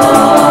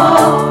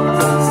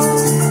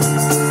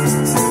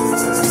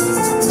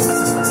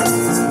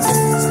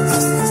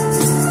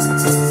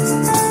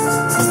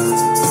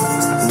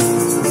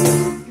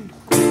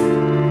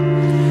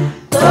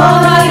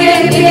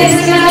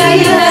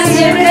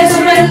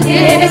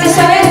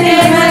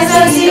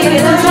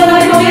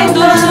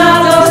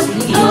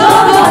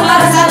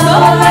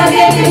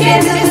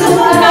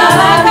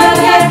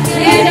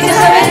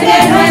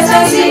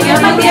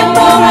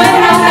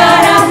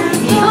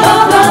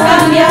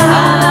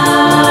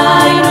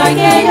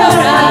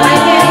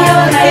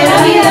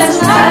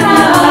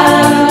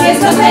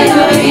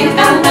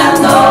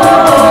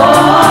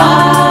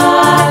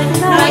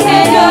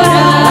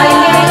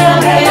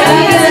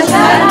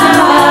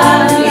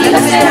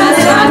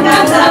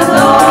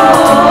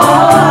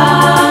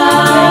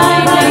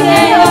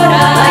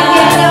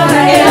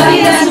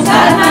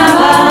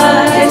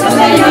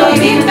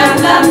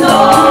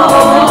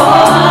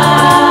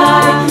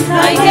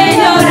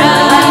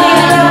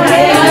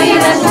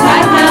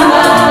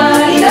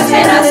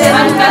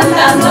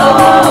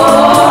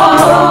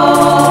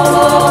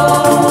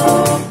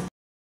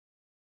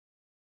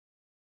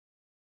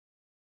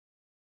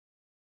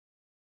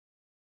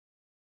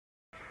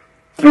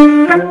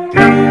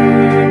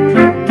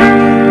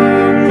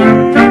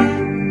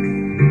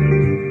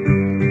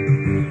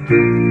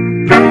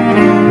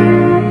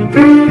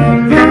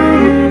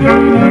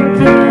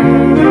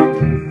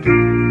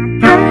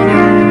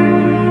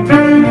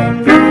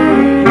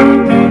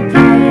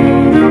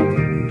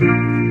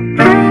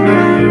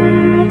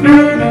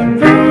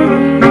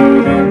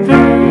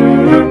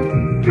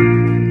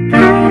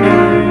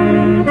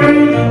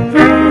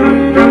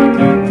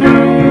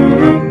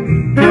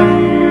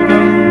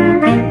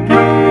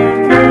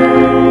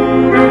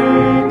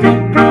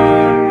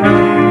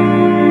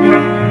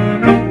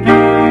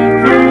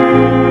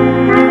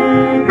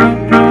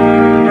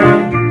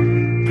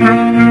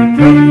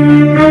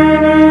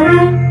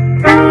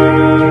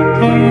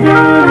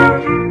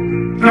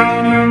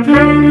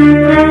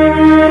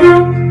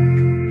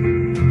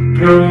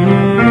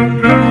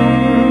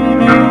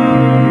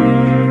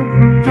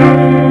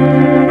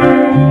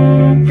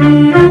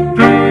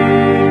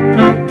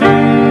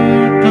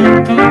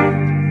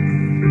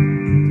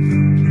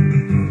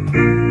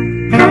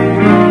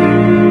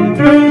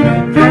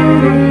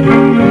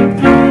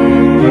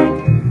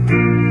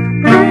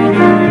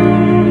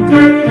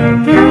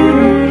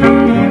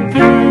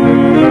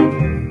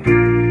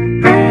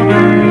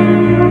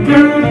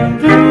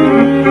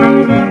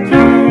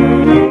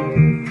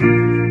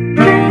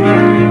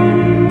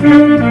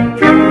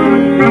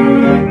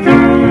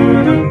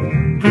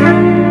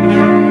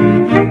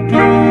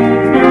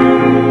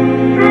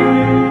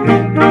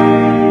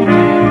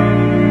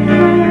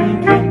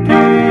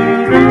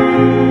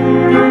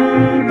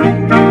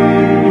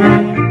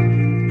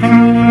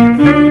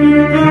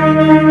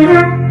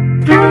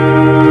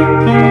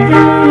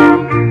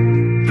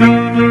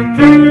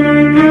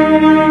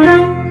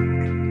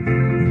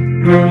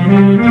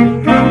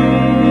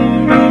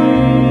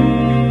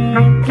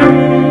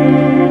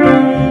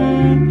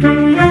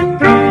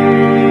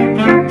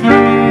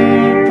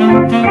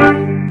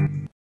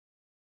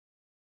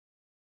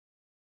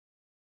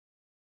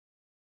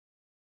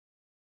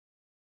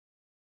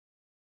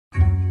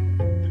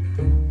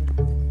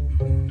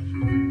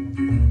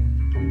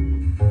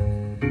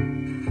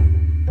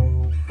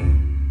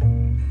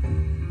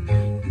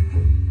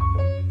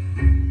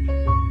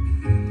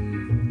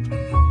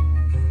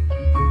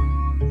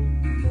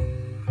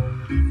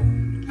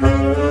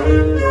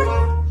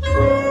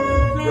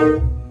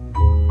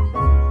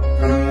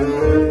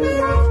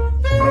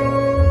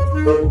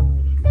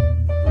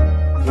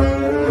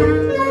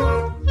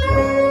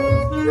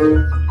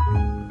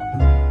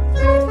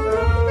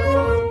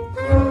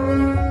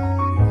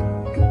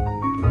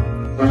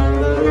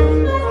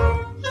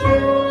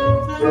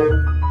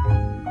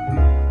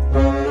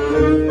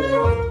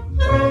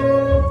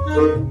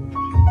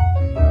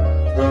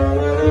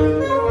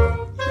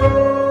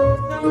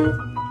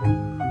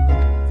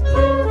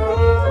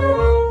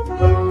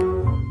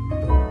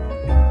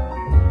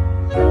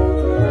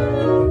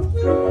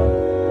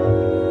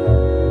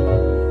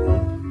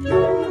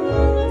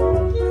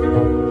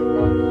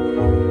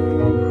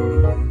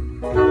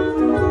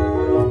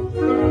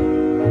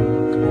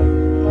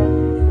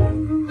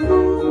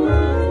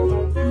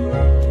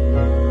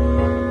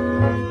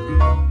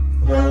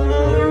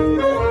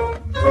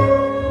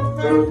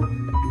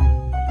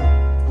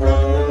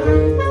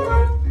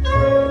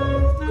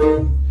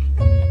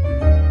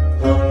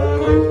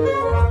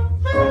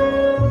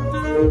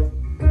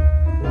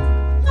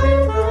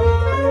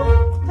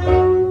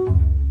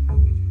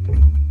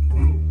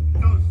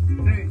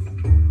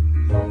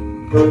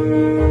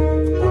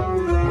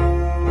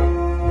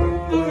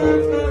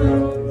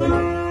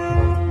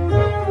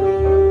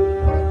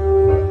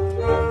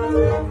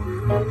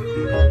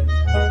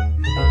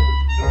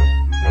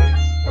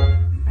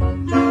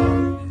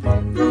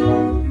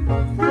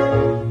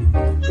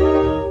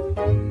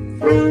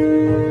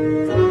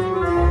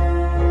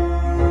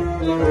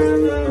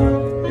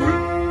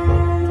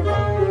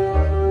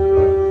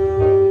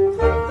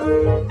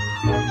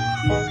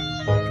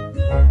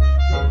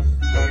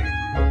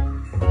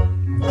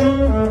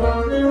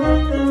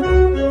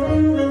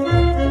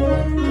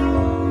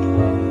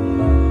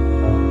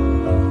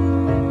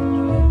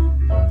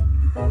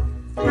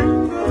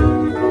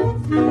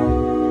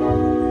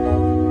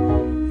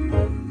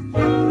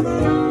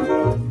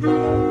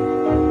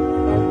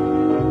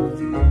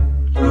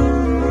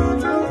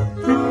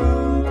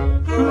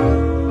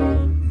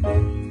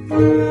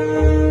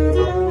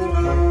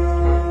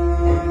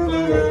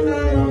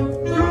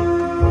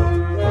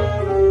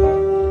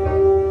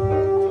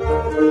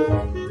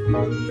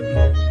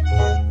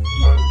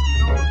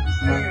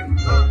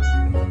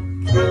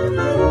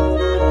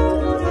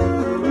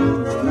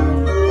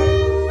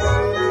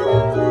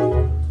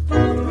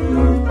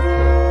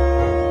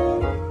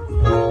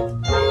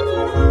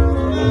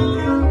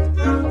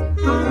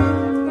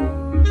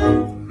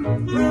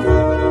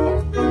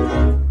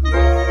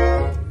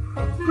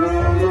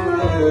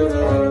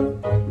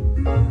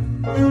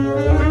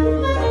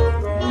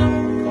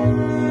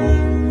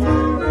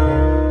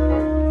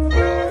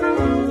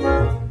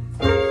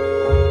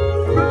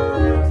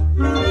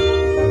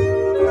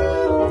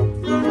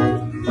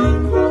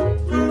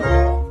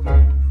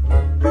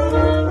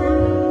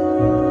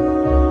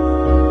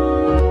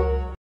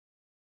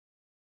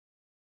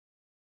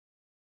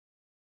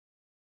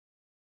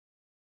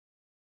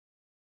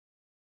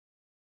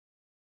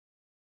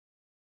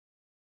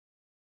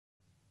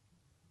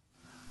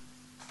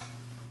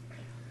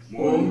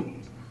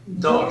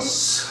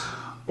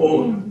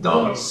 Un,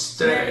 dos,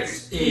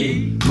 tres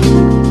y...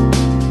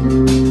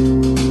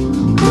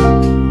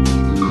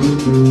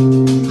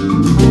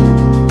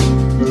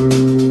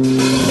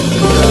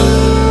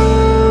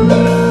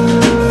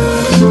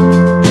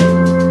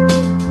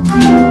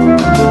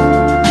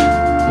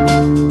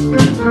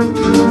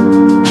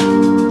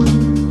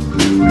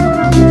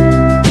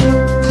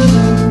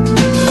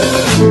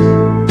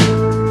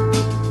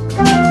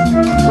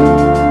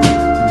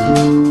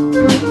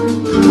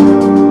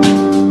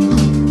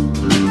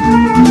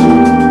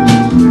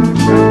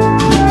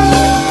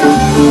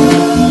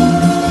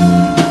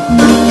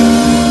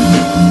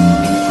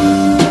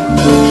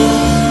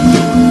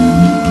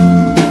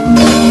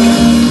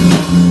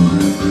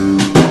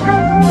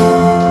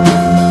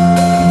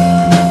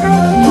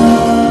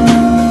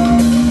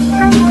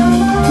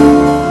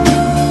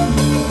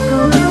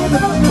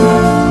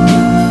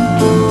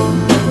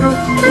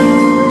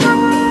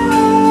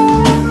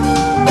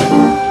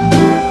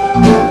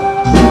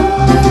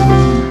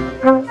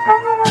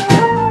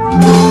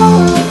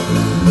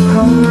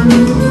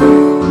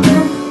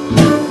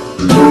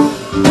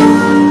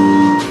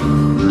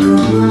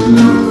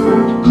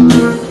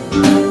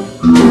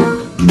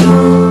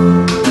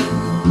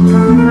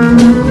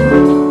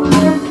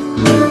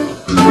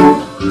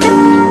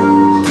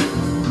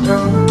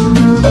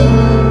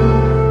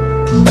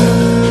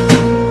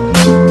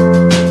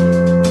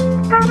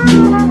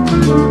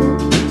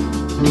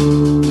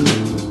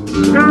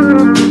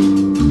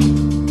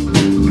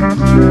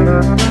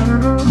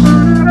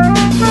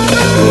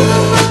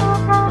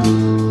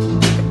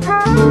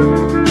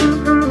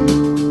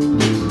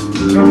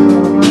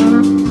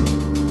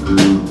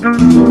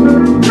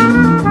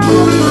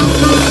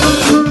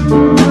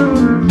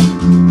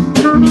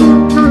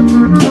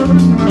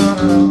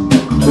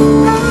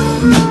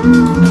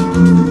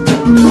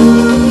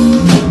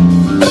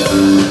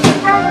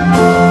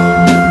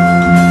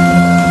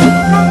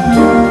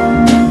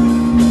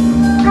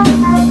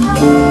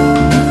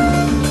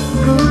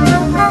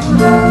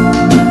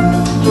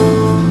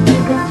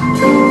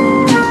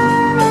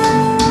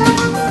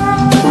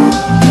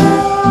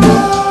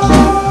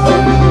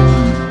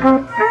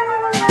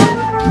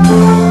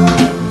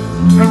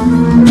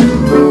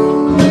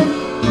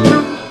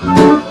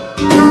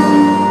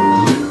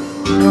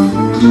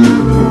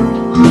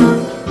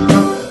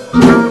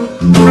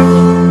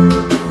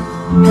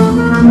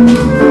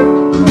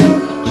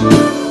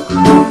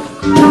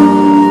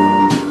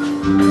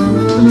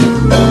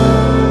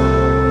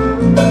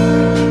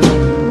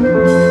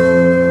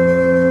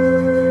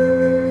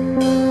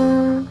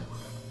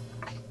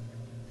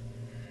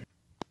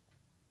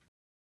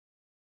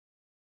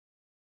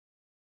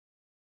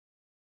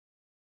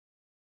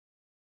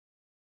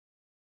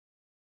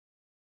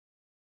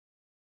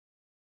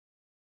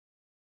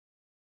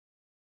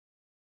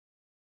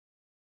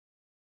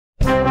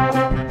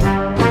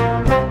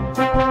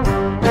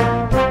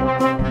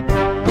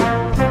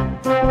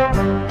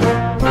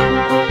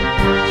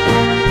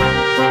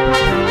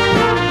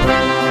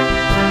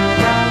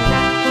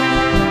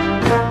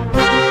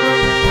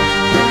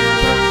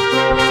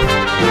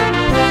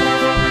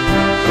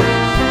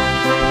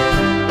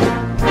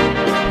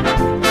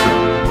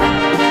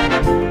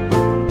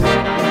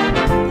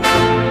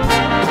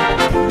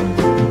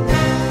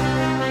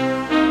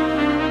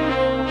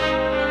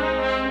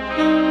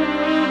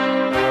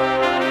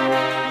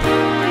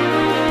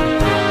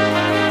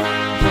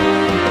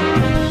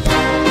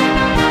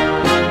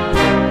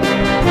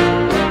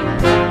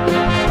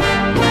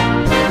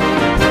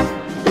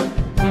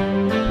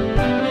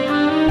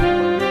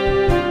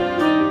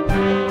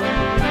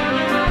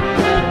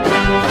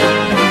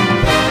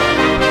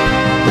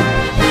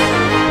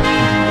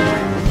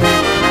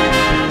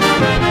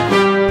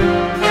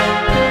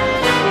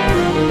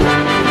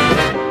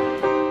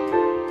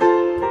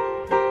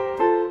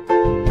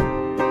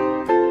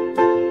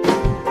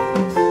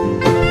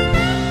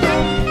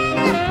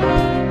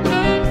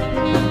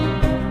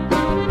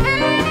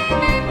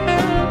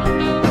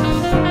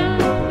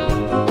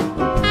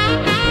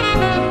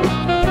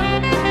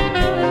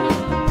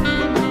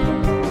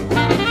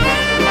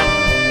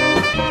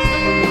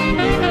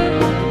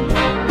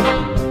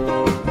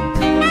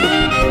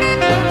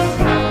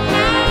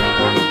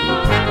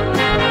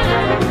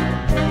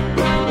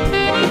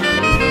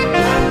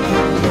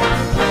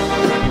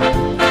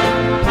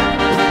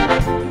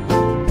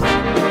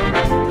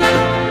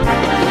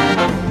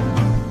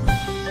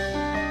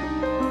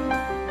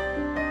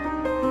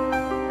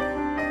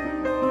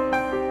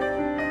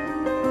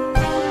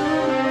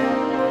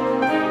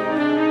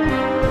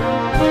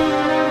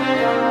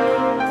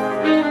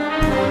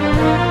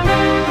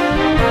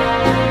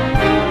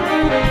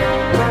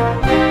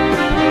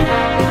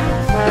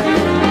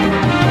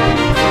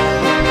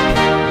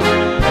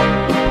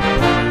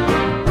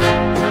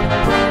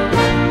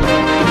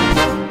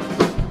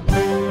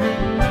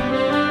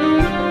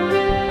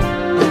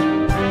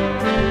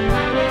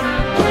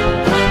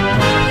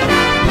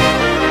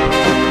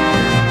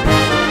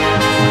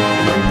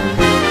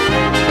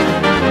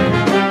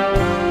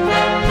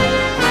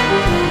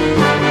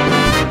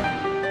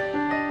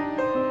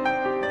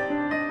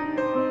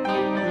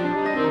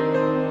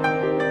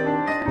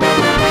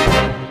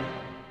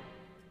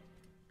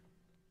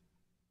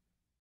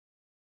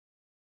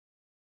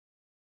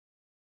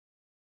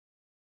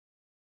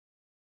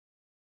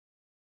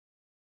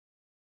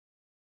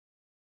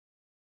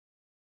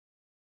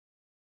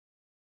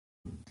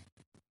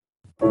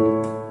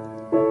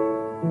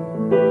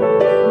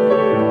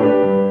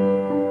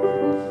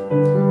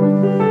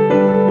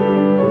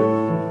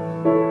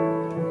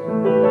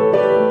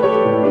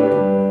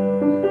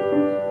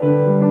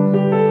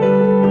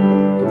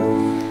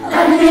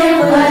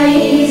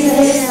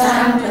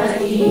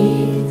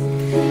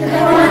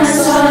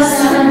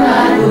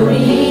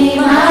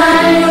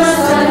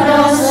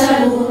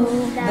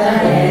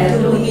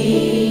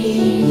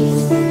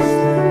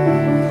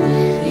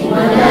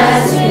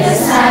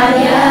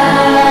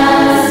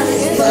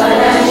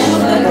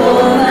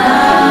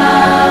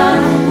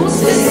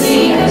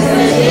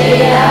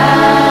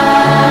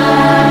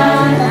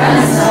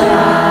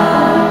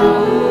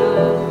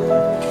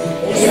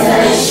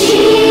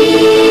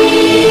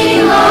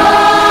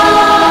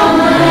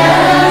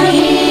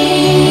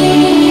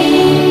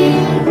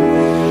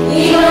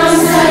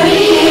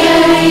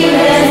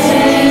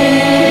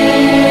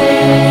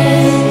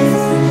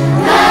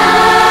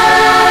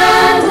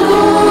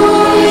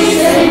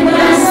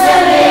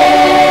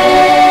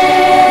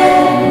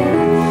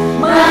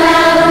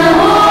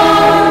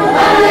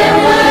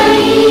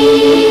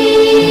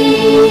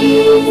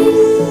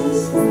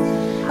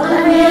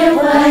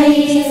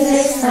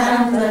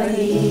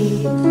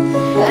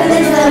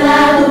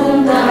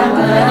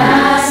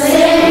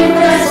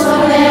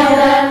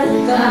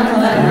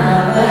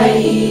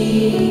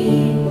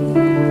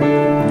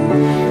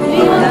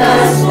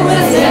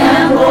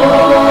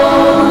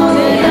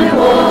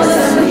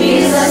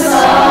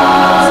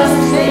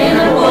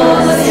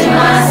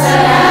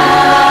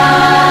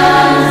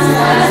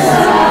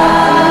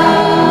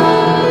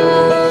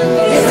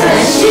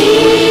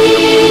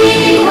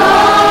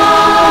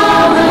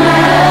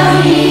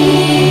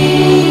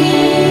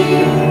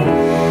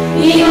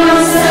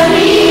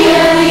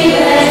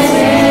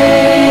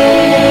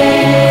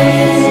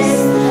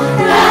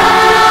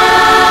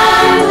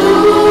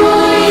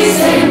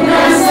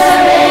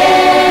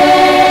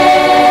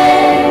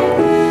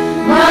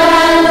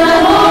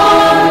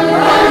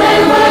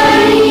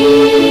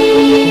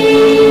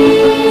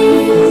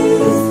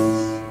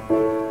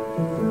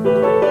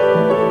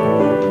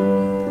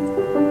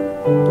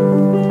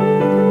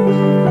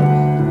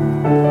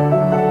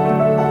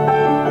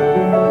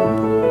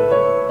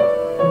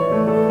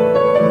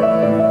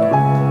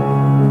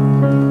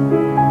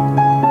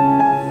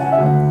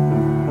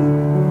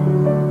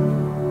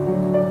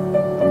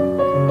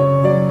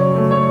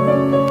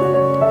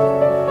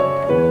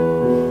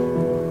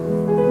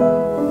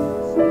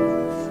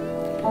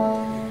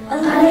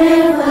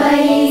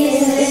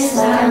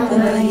 tan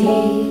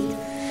petit